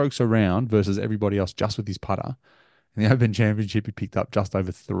 2 strokes around versus everybody else just with his putter. In the Open Championship, he picked up just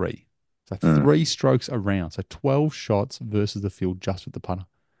over 3. So Mm. 3 strokes around. So 12 shots versus the field just with the putter.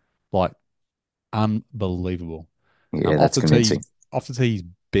 Like unbelievable. Yeah, Off that's the tee, convincing. off the tee, he's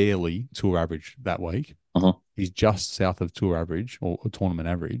barely tour average that week. Mm-hmm. He's just south of tour average or tournament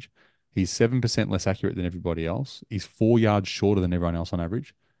average. He's 7% less accurate than everybody else. He's 4 yards shorter than everyone else on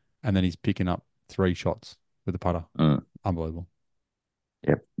average. And then he's picking up 3 shots with the putter. Mm. Unbelievable.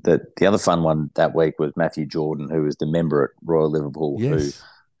 Yep. The other fun one that week was Matthew Jordan, who was the member at Royal Liverpool, who Yes.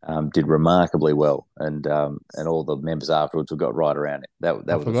 did remarkably well, and all the members afterwards were got right around it. I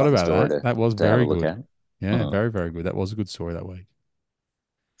That was a forgot fun about story that. That was to have a very look good. at. Yeah, Mm. very, very good. That was a good story that week.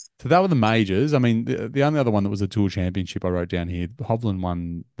 So that were the majors. I mean, the only other one that was the Tour Championship I wrote down here, Hovland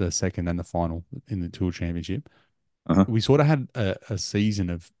won the second and the final in the Tour Championship. Uh-huh. We sort of had a season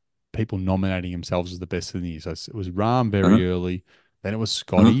of people nominating themselves as the best of the year. So it was Rahm very Uh-huh. early, then it was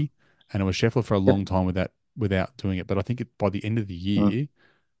Uh-huh. Scotty, and it was Scheffler for a Yep. long time without doing it. But I think by the end of the Uh-huh. year,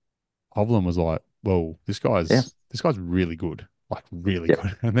 Hovland was like, "Whoa, this Yeah. guy's really good, like really Yep.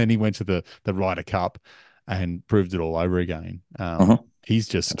 good." And then he went to the Ryder Cup and proved it all over again. Uh-huh. He's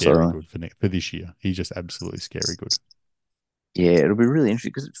just scary Absolutely. good for this year. He's just absolutely scary good. Yeah, it'll be really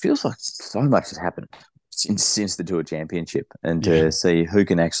interesting because it feels like so much has happened since the Tour Championship, and Yeah, to see who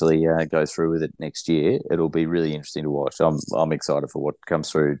can actually go through with it next year, it'll be really interesting to watch. I'm excited for what comes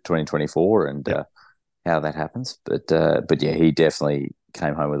through 2024 and yep, how that happens. But yeah, he definitely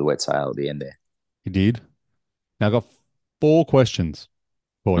came home with a wet sail at the end there. he did. Now I've got 4 questions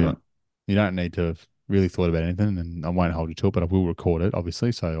for you. Mhm. You don't need to have really thought about anything, and I won't hold you to it, but I will record it,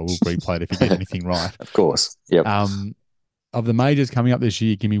 obviously. So I will replay it if you get anything right. Of course. Yep. Um, of the majors coming up this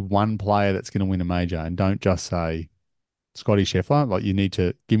year, give me one player that's going to win a major, and don't just say Scotty Scheffler. Like you need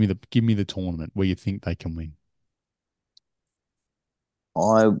to give me the tournament where you think they can win.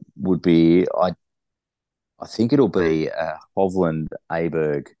 I would be. I think it'll be a Hovland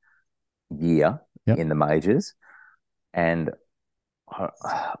Aberg year Yep. in the majors, and I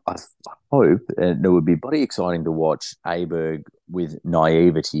hope and it would be bloody exciting to watch Aberg with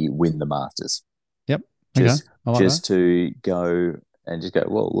naivety win the Masters. Yep. Okay. Just I like that. just to go and just go,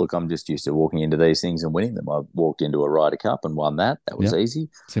 well, look, I'm just used to walking into these things and winning them. I walked into a Ryder Cup and won that. That was Yep. easy.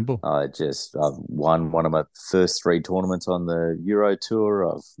 Simple. I've won one of my first three tournaments on the Euro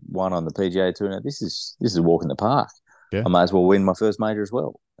Tour. I've won on the PGA Tour. Now this is a walk in the park. Yeah. I may as well win my first major as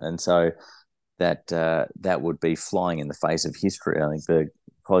well. And so that would be flying in the face of history. I think the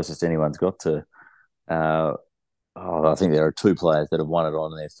closest anyone's got to. Uh, I think there are two players that have won it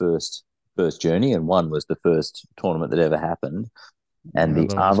on their first journey, and one was the first tournament that ever happened, and the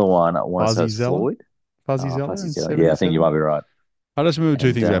That was other one I want to say Fuzzy was Zeller. Floyd. Fuzzy Oh, Zeller Fuzzy in Zeller. Yeah, I think you 77. might be right. I just remember two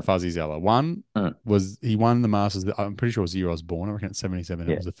And things about Fuzzy Zeller. One mm, was he won the Masters. I'm pretty sure it was the year I was born. I reckon it's 77. It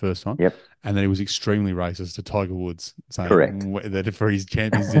yeah, was the first one. yep, And then he was extremely racist to Tiger Woods, correct, saying that for his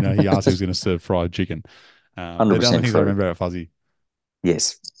Champions dinner, he asked if he was going to serve fried chicken. hundred They're the only percent things I true. remember about Fuzzy.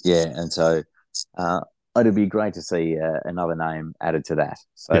 Yes, yeah, and so uh, it'd be great to see another name added to that.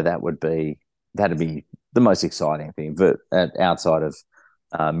 So Yep. that'd be the most exciting thing. But outside of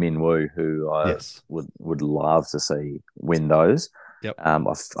Min Woo, who I Yes. would love to see win those. Yep.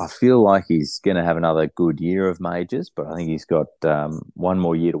 I feel like he's going to have another good year of majors, but I think he's got one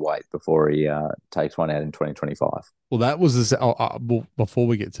more year to wait before he takes one out in 2025. Well, that was well, before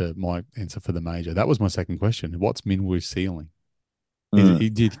we get to my answer for the major, that was my second question. What's Minwoo's ceiling?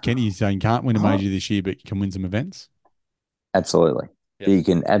 Mm. Can he say he can't win a Oh, major this year, but can win some events? absolutely. Yep. He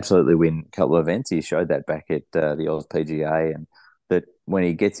can absolutely win a couple of events. He showed that back at the Oz PGA, and that when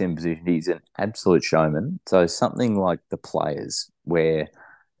he gets in position, he's an absolute showman. So something like the Players, where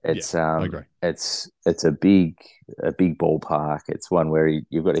Yeah, I agree. it's a big ballpark. It's one where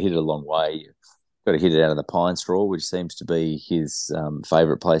you've got to hit it a long way. You've got to hit it out of the pine straw, which seems to be his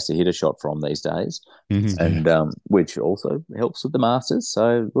favourite place to hit a shot from these days, Yeah, and which also helps with the Masters.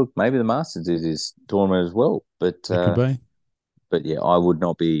 So look, maybe the Masters is his tournament as well, but. it could be. But yeah, I would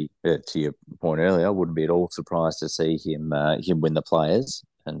not be to your point earlier. I wouldn't be at all surprised to see him win the Players,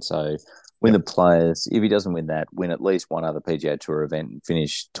 and so win Yep. the Players. If he doesn't win that, win at least one other PGA Tour event and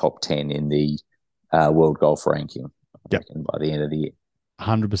finish top 10 in the World Golf Ranking. I Yep. reckon by the end of the year.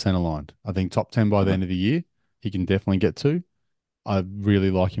 100% aligned. I think top 10 by the Mm-hmm. end of the year, he can definitely get to. I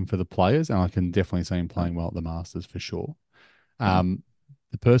really like him for the players, and I can definitely see him playing well at the Masters for sure. Mm-hmm. Um,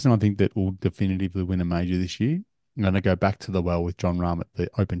 the person I think that will definitively win a major this year, I'm going to go back to the well with Jon Rahm at the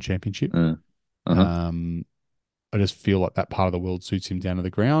Open Championship. Mm-hmm. Um, I just feel like that part of the world suits him down to the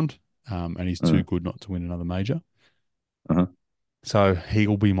ground, and he's too good not to win another major. Mm-hmm. So he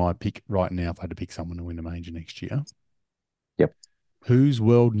will be my pick right now if I had to pick someone to win a major next year. Yep. Who's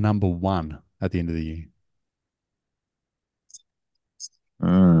world number one at the end of the year?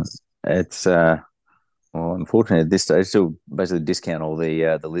 It's well, unfortunately at this stage, still basically discount all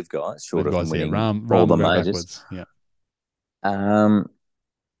the live guys, short Live of them guys, yeah. winning all Rahm will the go majors. backwards. Yeah. Um,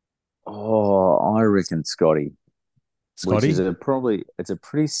 I reckon Scotty. Which is Scotty, it's a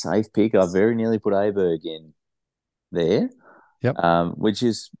pretty safe pick. I very nearly put Aberg in there, yep. which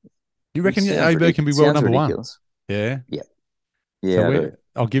is You which reckon sounds AB can be world sounds number one? ridiculous. Yeah. Yeah, So yeah, I do.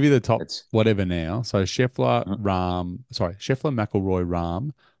 I'll give you the top It's whatever now. So mhm, Scheffler, McIlroy,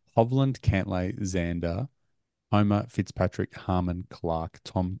 Rahm, Hovland, Cantlay, Xander, Homer, Fitzpatrick, Harmon, Clark,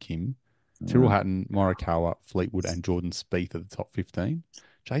 Tom Kim, Tyrrell mm, Hatton, Morikawa, Fleetwood, and Jordan Spieth are the top 15.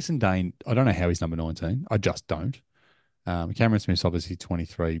 Jason Dane, I don't know how he's number 19. I just don't. Cameron Smith's obviously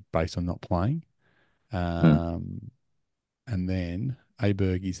 23 based on not playing. mm. Um, and then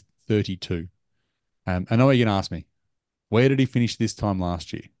Aberg is 32. I know what you're going to ask me. Where did he finish this time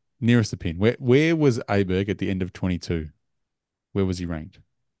last year? Nearest the pin. Where was Aberg at the end of 22? Where was he ranked?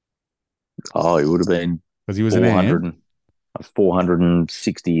 Oh, it would have been Because he was an 400 am. and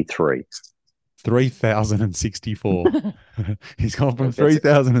 463. 3,064. He's gone from That's it.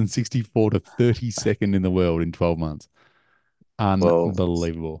 3,064 to 32nd in the world in 12 months. Well,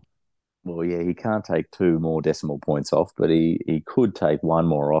 Unbelievable. well, yeah, he can't take two more decimal points off, but he could take one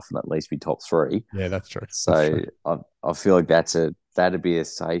more off and at least be top three. Yeah, that's true. That's So true. I feel like that'd be a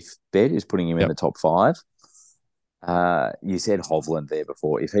safe bet is putting him in Yep. the top five. You said Hovland there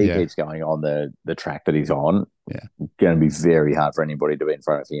before. If he Yeah. keeps going on the track that he's on, Yeah. going to be very hard for anybody to be in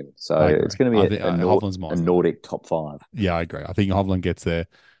front of him. So I it's agree. going to be I think Hovland's a mine though. Nordic top five. Yeah, I agree. I think Hovland gets there.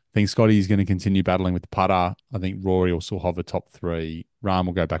 I think Scotty is going to continue battling with the putter. I think Rory will still hover top three. Rahm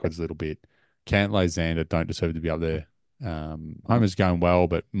will go backwards a little bit. Cantlay, Xander don't deserve to be up there. Mm-hmm. Homer's going well,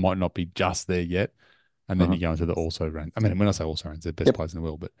 but might not be just there yet. and then you Mhm. go into the also rank. I mean, when I say also ranks, they're best Yep. players in the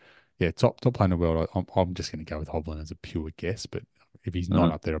world, but yeah, top player in the world. I'm just going to go with Hovland as a pure guess, but if he's not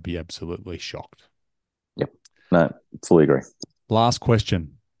Mhm. up there, I'll be absolutely shocked. Yep. No, fully agree. Last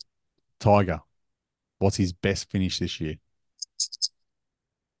question, Tiger. What's his best finish this year?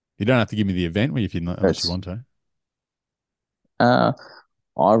 You don't have to give me the event if you unless you It's want to. uh,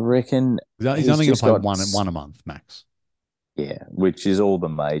 I reckon He's he's only going to just play got one a month max. yeah, which is all the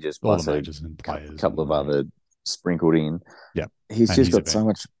majors All the plus a majors and players couple and of whatever. other sprinkled in. Yeah, He's and just his got so event.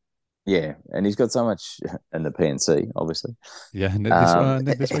 much. Yeah, and he's got so much, and the PNC obviously. Yeah, and Um,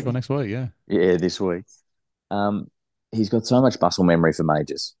 this week or next week. Yeah. yeah, this week. Um, he's got so much muscle memory for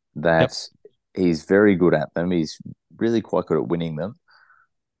majors Yep. that he's very good at them. He's really quite good at winning them.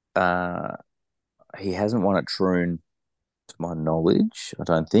 Uh, he hasn't won at Troon, to my knowledge, I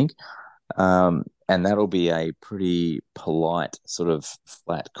don't think. And that'll be a pretty polite sort of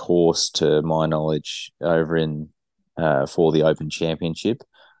flat course, to my knowledge, over in for the Open Championship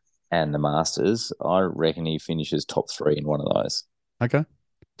and the Masters. I reckon he finishes top three in one of those. Okay.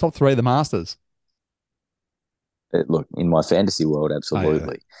 Top three of the Masters. Look, in my fantasy world, Oh yeah.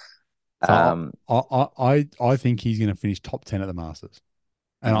 absolutely. So Um, I think he's going to finish top 10 at the Masters,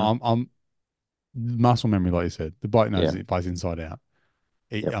 and mhm, I'm muscle memory, like you said. The bloke knows yeah, it plays inside out.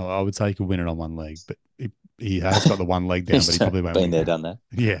 yep. I would say he could win it on one leg, but he has got the one leg down, but he He's probably won't been win there, it. done that.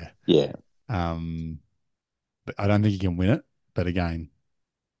 Yeah. Yeah. Um, but I don't think he can win it. But again,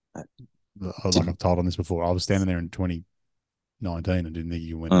 like Did, I've told on this before, I was standing there in 2019 and didn't think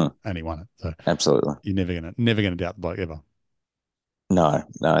he could win it, mm, and he won it. So absolutely. you're never gonna doubt the bloke ever. No,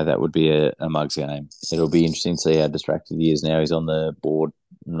 no, that would be a mug's game. It'll be interesting to see how distracted he is now. He's on the board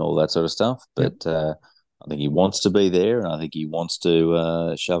and all that sort of stuff. Yep. But I think he wants to be there, and I think he wants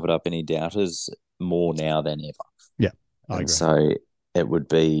to shove it up any doubters more now than ever. Yeah, I And agree. so it would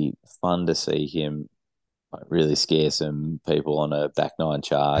be fun to see him really scare some people on a back nine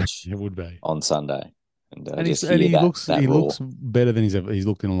charge It would be. on Sunday, and And just hear that he roar. looks better than he's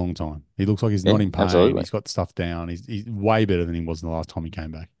looked in a long time. He looks like he's not Yeah, in pain. absolutely. He's got stuff down. He's way better than he was the last time he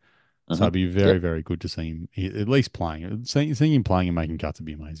came back. So Hmm. it'd be very, Yep. very good to see him at least playing. Seeing him playing and making cuts would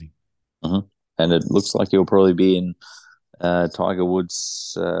be amazing. Hmm. And it looks like he'll probably be in Tiger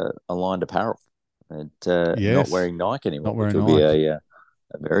Woods aligned apparel and not Yes, wearing Nike not anymore, which wearing will be Nike. a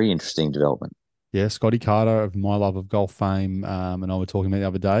very interesting development. Yeah, Scotty Carter of My Love of Golf fame, and I were talking about the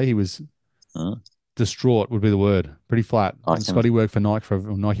other day. He was Mm. distraught would be the word. Pretty flat. I And can. Scotty worked for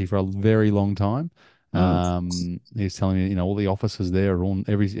Nike for a very long time. Mm. He was telling me, all the offices there are all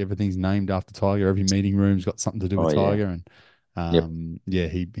everything's named after Tiger. Every meeting room's got something to do with Oh yeah. Tiger, and Yep. yeah,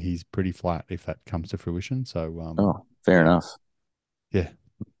 he's pretty flat if that comes to fruition. So Oh, fair yeah, enough. yeah.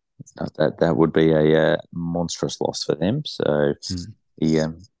 That would be a monstrous loss for them. So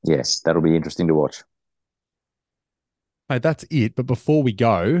Mm. yes, that'll be interesting to watch. Mate, that's it. But before we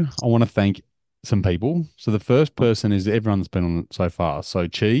go, I want to thank some people. So the first Mm. person is everyone that's been on it so far. So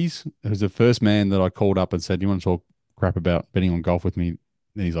Cheese, who's the first man that I called up and said, "Do you want to talk crap about betting on golf with me?"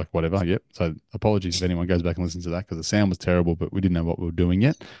 And he's like, "Whatever." Yep. So apologies if anyone goes back and listens to that because the sound was terrible, but we didn't know what we were doing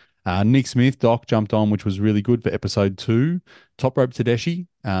yet. Nick Smith, Doc jumped on, which was really good for episode 2. Top Rope Tedeschi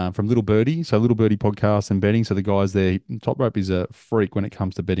from Little Birdie. So Little Birdie podcast and betting. So the guys there, Top Rope is a freak when it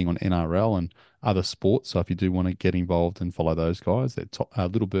comes to betting on NRL and other sports. So if you do want to get involved and follow those guys, they're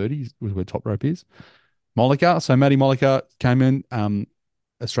Little Birdies is where Top Rope is. Mollica. So Matty Mollica came in,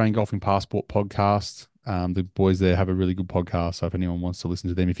 Australian Golfing Passport podcast. The boys there have a really good podcast. So if anyone wants to listen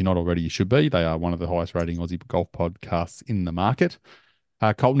to them, if you're not already, you should be. They are one of the highest rating Aussie golf podcasts in the market.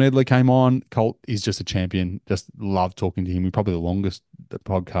 Colt Nedler came on. Colt is just a champion. Just love talking to him. We probably the longest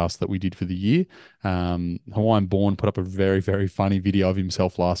podcast that we did for the year. Hawaiian Born put up a very, very funny video of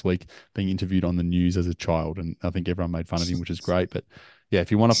himself last week being interviewed on the news as a child, and I think everyone made fun of him, which is great. But yeah,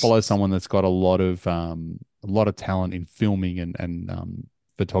 if you want to follow someone that's got a lot of talent in filming and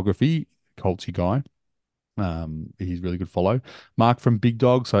photography, Colt's your guy. He's really good follow. Mark from Big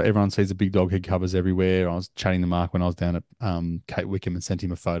Dog. So everyone sees a Big Dog head covers everywhere. I was chatting to Mark when I was down at Kate Wickham and sent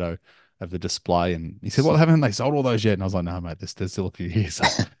him a photo of the display. And he said, "Well, haven't they sold all those yet?" And I was like, "No, mate, there's still a few here.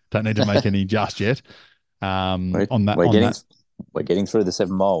 So don't need to make any just yet." We're, On that, we're on getting that. we're getting through the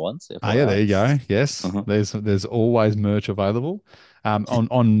 7 mile ones, Yeah, FYI. there you go. Yes, Hmm. there's always merch available.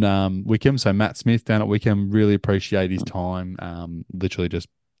 On Wickham, so Matt Smith down at Wickham, really appreciate his time. Literally just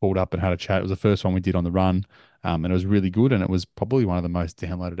pulled up and had a chat. It was the first one we did on the run, and it was really good. And it was probably one of the most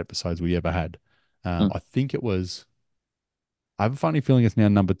downloaded episodes we ever had. I think it was. I have a funny feeling it's now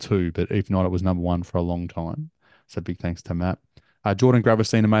number 2, but if not, it was number 1 for a long time. So big thanks to Matt. Jordan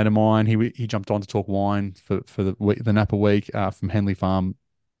Gravestein, a mate of mine, he jumped on to talk wine for the Napa week from Henley Farm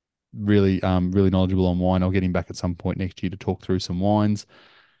really knowledgeable on wine. I'll get him back at some point next year to talk through some wines.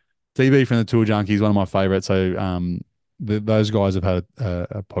 DB from the Tour Junkies, one of my favorites. So those guys have had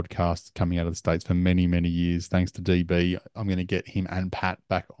a podcast coming out of the States for many, many years. Thanks to DB, I'm going to get him and Pat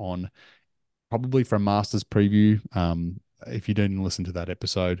back on probably for a Masters preview. If you didn't listen to that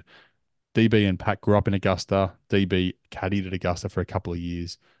episode, DB and Pat grew up in Augusta. DB caddied at Augusta for a couple of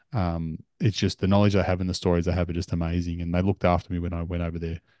years. It's just the knowledge they have and the stories they have are just amazing. And they looked after me when I went over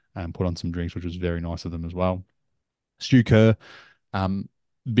there and put on some drinks, which was very nice of them as well. Stu Kerr, um,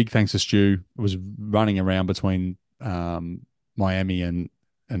 big thanks to Stu. Was running around between Miami and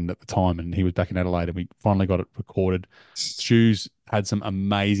at the time, and he was back in Adelaide, and we finally got it recorded. Stu's had some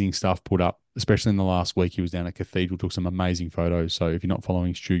amazing stuff put up, especially in the last week. He was down at Cathedral, took some amazing photos. So if you're not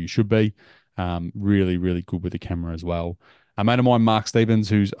following Stu, you should be. Really, really good with the camera as well. A mate of mine, Mark Stevens,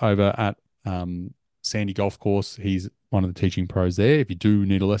 who's over at Sandy Golf Course. He's one of the teaching pros there. If you do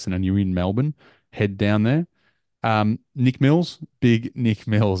need a lesson and you're in Melbourne, head down there. Nick Mills, big Nick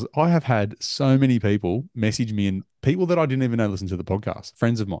Mills. I have had so many people message me, and people that I didn't even know listen to the podcast,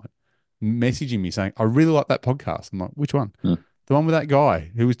 friends of mine, messaging me saying, I really like that podcast. I'm like, which one? Hmm. The one with that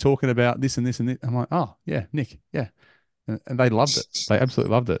guy who was talking about this and this and this. I'm like, oh, yeah, Nick. Yeah. And they loved it. They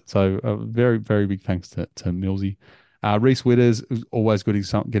absolutely loved it. So very, very big thanks to Millsy. Reese Witters, always good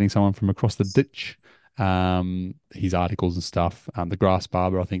getting someone from across the ditch. His articles and stuff. The Grass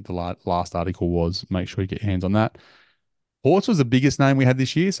Barber, I think the last article was. Make sure you get your hands on that. Ports was the biggest name we had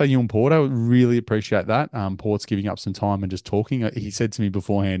this year. So Ewan Porter, really appreciate that. Port's giving up some time and just talking. He said to me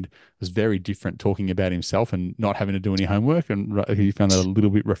beforehand, it was very different talking about himself and not having to do any homework. And he found that a little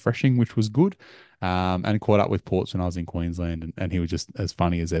bit refreshing, which was good. And caught up with Ports when I was in Queensland. And he was just as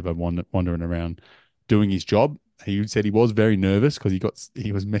funny as ever, wandering around doing his job. He said he was very nervous because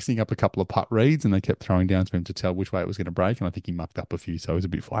he was messing up a couple of putt reads and they kept throwing down to him to tell which way it was going to break. And I think he mucked up a few, so it was a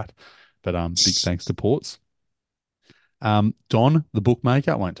bit flat. But big thanks to Ports. Don, the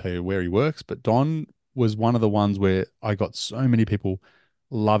bookmaker, I won't tell you where he works, but Don was one of the ones where I got so many people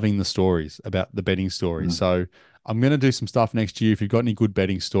loving the stories about the betting stories. So I'm going to do some stuff next year. If you've got any good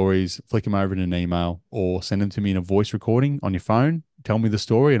betting stories, flick them over in an email or send them to me in a voice recording on your phone. Tell me the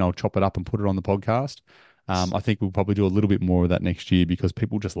story and I'll chop it up and put it on the podcast. I think we'll probably do a little bit more of that next year because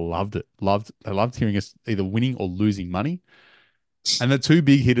people just loved it. They loved hearing us either winning or losing money. And the two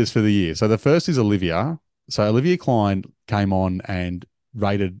big hitters for the year. So the first is Olivia. So Olivia Klein came on and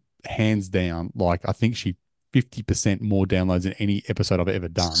rated hands down, like I think she 50% more downloads than any episode I've ever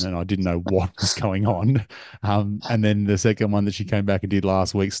done. And I didn't know what was going on. And then the second one that she came back and did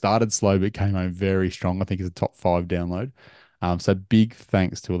last week started slow, but came home very strong. I think it's a top 5 download. So big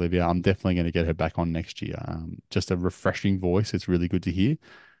thanks to Olivia. I'm definitely going to get her back on next year. Just a refreshing voice. It's really good to hear.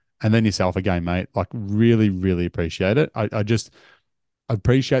 And then yourself again, mate. Like really, really appreciate it. I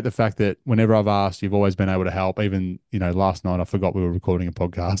appreciate the fact that whenever I've asked, you've always been able to help. Even, last night I forgot we were recording a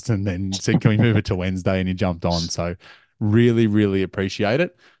podcast and then said, can we move it to Wednesday? And you jumped on. So really, really appreciate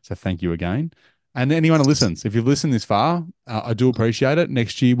it. So thank you again. And anyone who listens, if you've listened this far, I do appreciate it.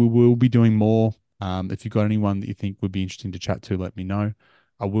 Next year we will be doing more. If you've got anyone that you think would be interesting to chat to, let me know.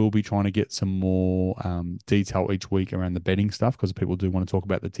 I will be trying to get some more detail each week around the betting stuff because people do want to talk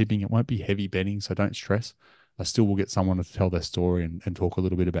about the tipping. It won't be heavy betting, so don't stress. I still will get someone to tell their story and talk a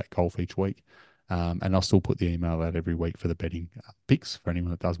little bit about golf each week. And I'll still put the email out every week for the betting picks for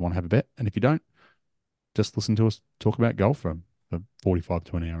anyone that does want to have a bet. And if you don't, just listen to us talk about golf for 45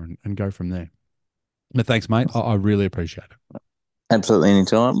 to an hour and go from there. But thanks, mate. I really appreciate it. Absolutely,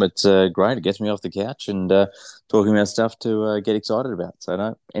 anytime. But great. It gets me off the couch and talking about stuff to get excited about. So,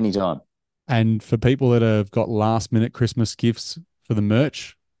 no, anytime. And for people that have got last minute Christmas gifts for the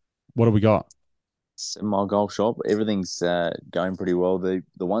merch, what do we got? My golf shop, everything's going pretty well. The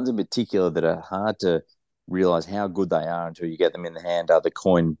ones in particular that are hard to realize how good they are until you get them in the hand are the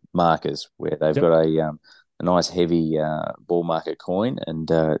coin markers, where they've got a nice heavy ball marker coin,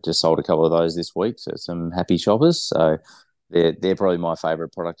 and just sold a couple of those this week. So some happy shoppers. So they're probably my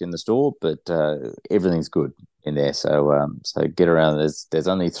favourite product in the store, but everything's good in there. So so get around. There's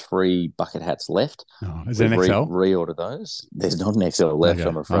only 3 bucket hats left. Oh, is there an XL? Reorder those. There's not an XL left, Okay.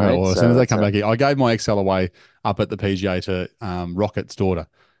 I'm afraid. Okay, well, as soon as I come back here, I gave my XL away up at the PGA to Rocket's daughter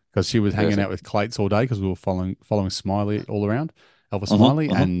because she was hanging out with Clates all day because we were following Smiley all around, Elvis Smiley,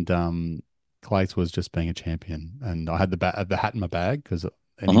 and Clates was just being a champion. And I had the hat in my bag because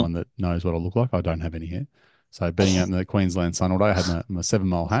anyone that knows what I look like, I don't have any hair. So being out in the Queensland sun all day, I had my 7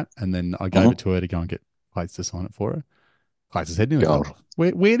 mile hat, and then I gave it to her to go and get Clates to sign it for her. Clates' head nearly fell off.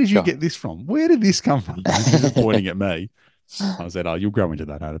 Where did you get this from? Where did this come from? And she's just pointing at me. I said, "Oh, you'll grow into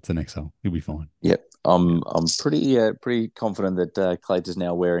that hat. It's an XL. You'll be fine." Yep. I'm pretty confident that Clayton is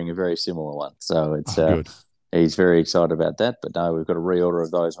now wearing a very similar one. So it's Oh, good. he's very excited about that. But no, we've got a reorder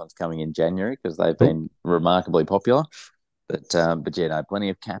of those ones coming in January because they've Cool. been remarkably popular. But yeah, no, plenty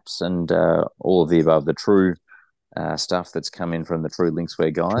of caps and all of the above. The true stuff that's come in from the True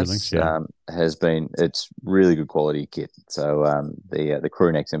Linkswear True links. guys Yeah. has been it's really good quality kit. So the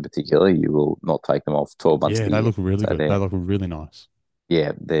crew necks in particular, you will not take them off 12 months of Yeah, the they year. look really So good. They look really nice.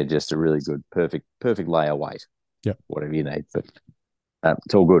 they're just a really good, perfect layer weight, Yep. whatever you need. But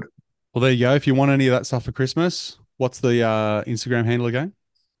it's all good. Well, there you go. If you want any of that stuff for Christmas, what's the Instagram handle again?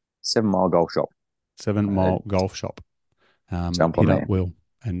 7 Mile Golf Shop. 7 Mile Golf Shop. Jump on Hit up there. Will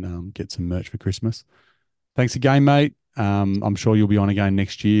and get some merch for Christmas. Thanks again, mate. I'm sure you'll be on again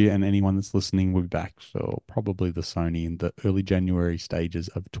next year, and anyone that's listening will be back. So probably the Sony in the early January stages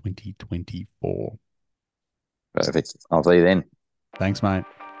of 2024. Perfect. I'll see you then. Thanks, mate.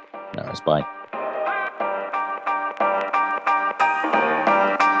 No, it's bye.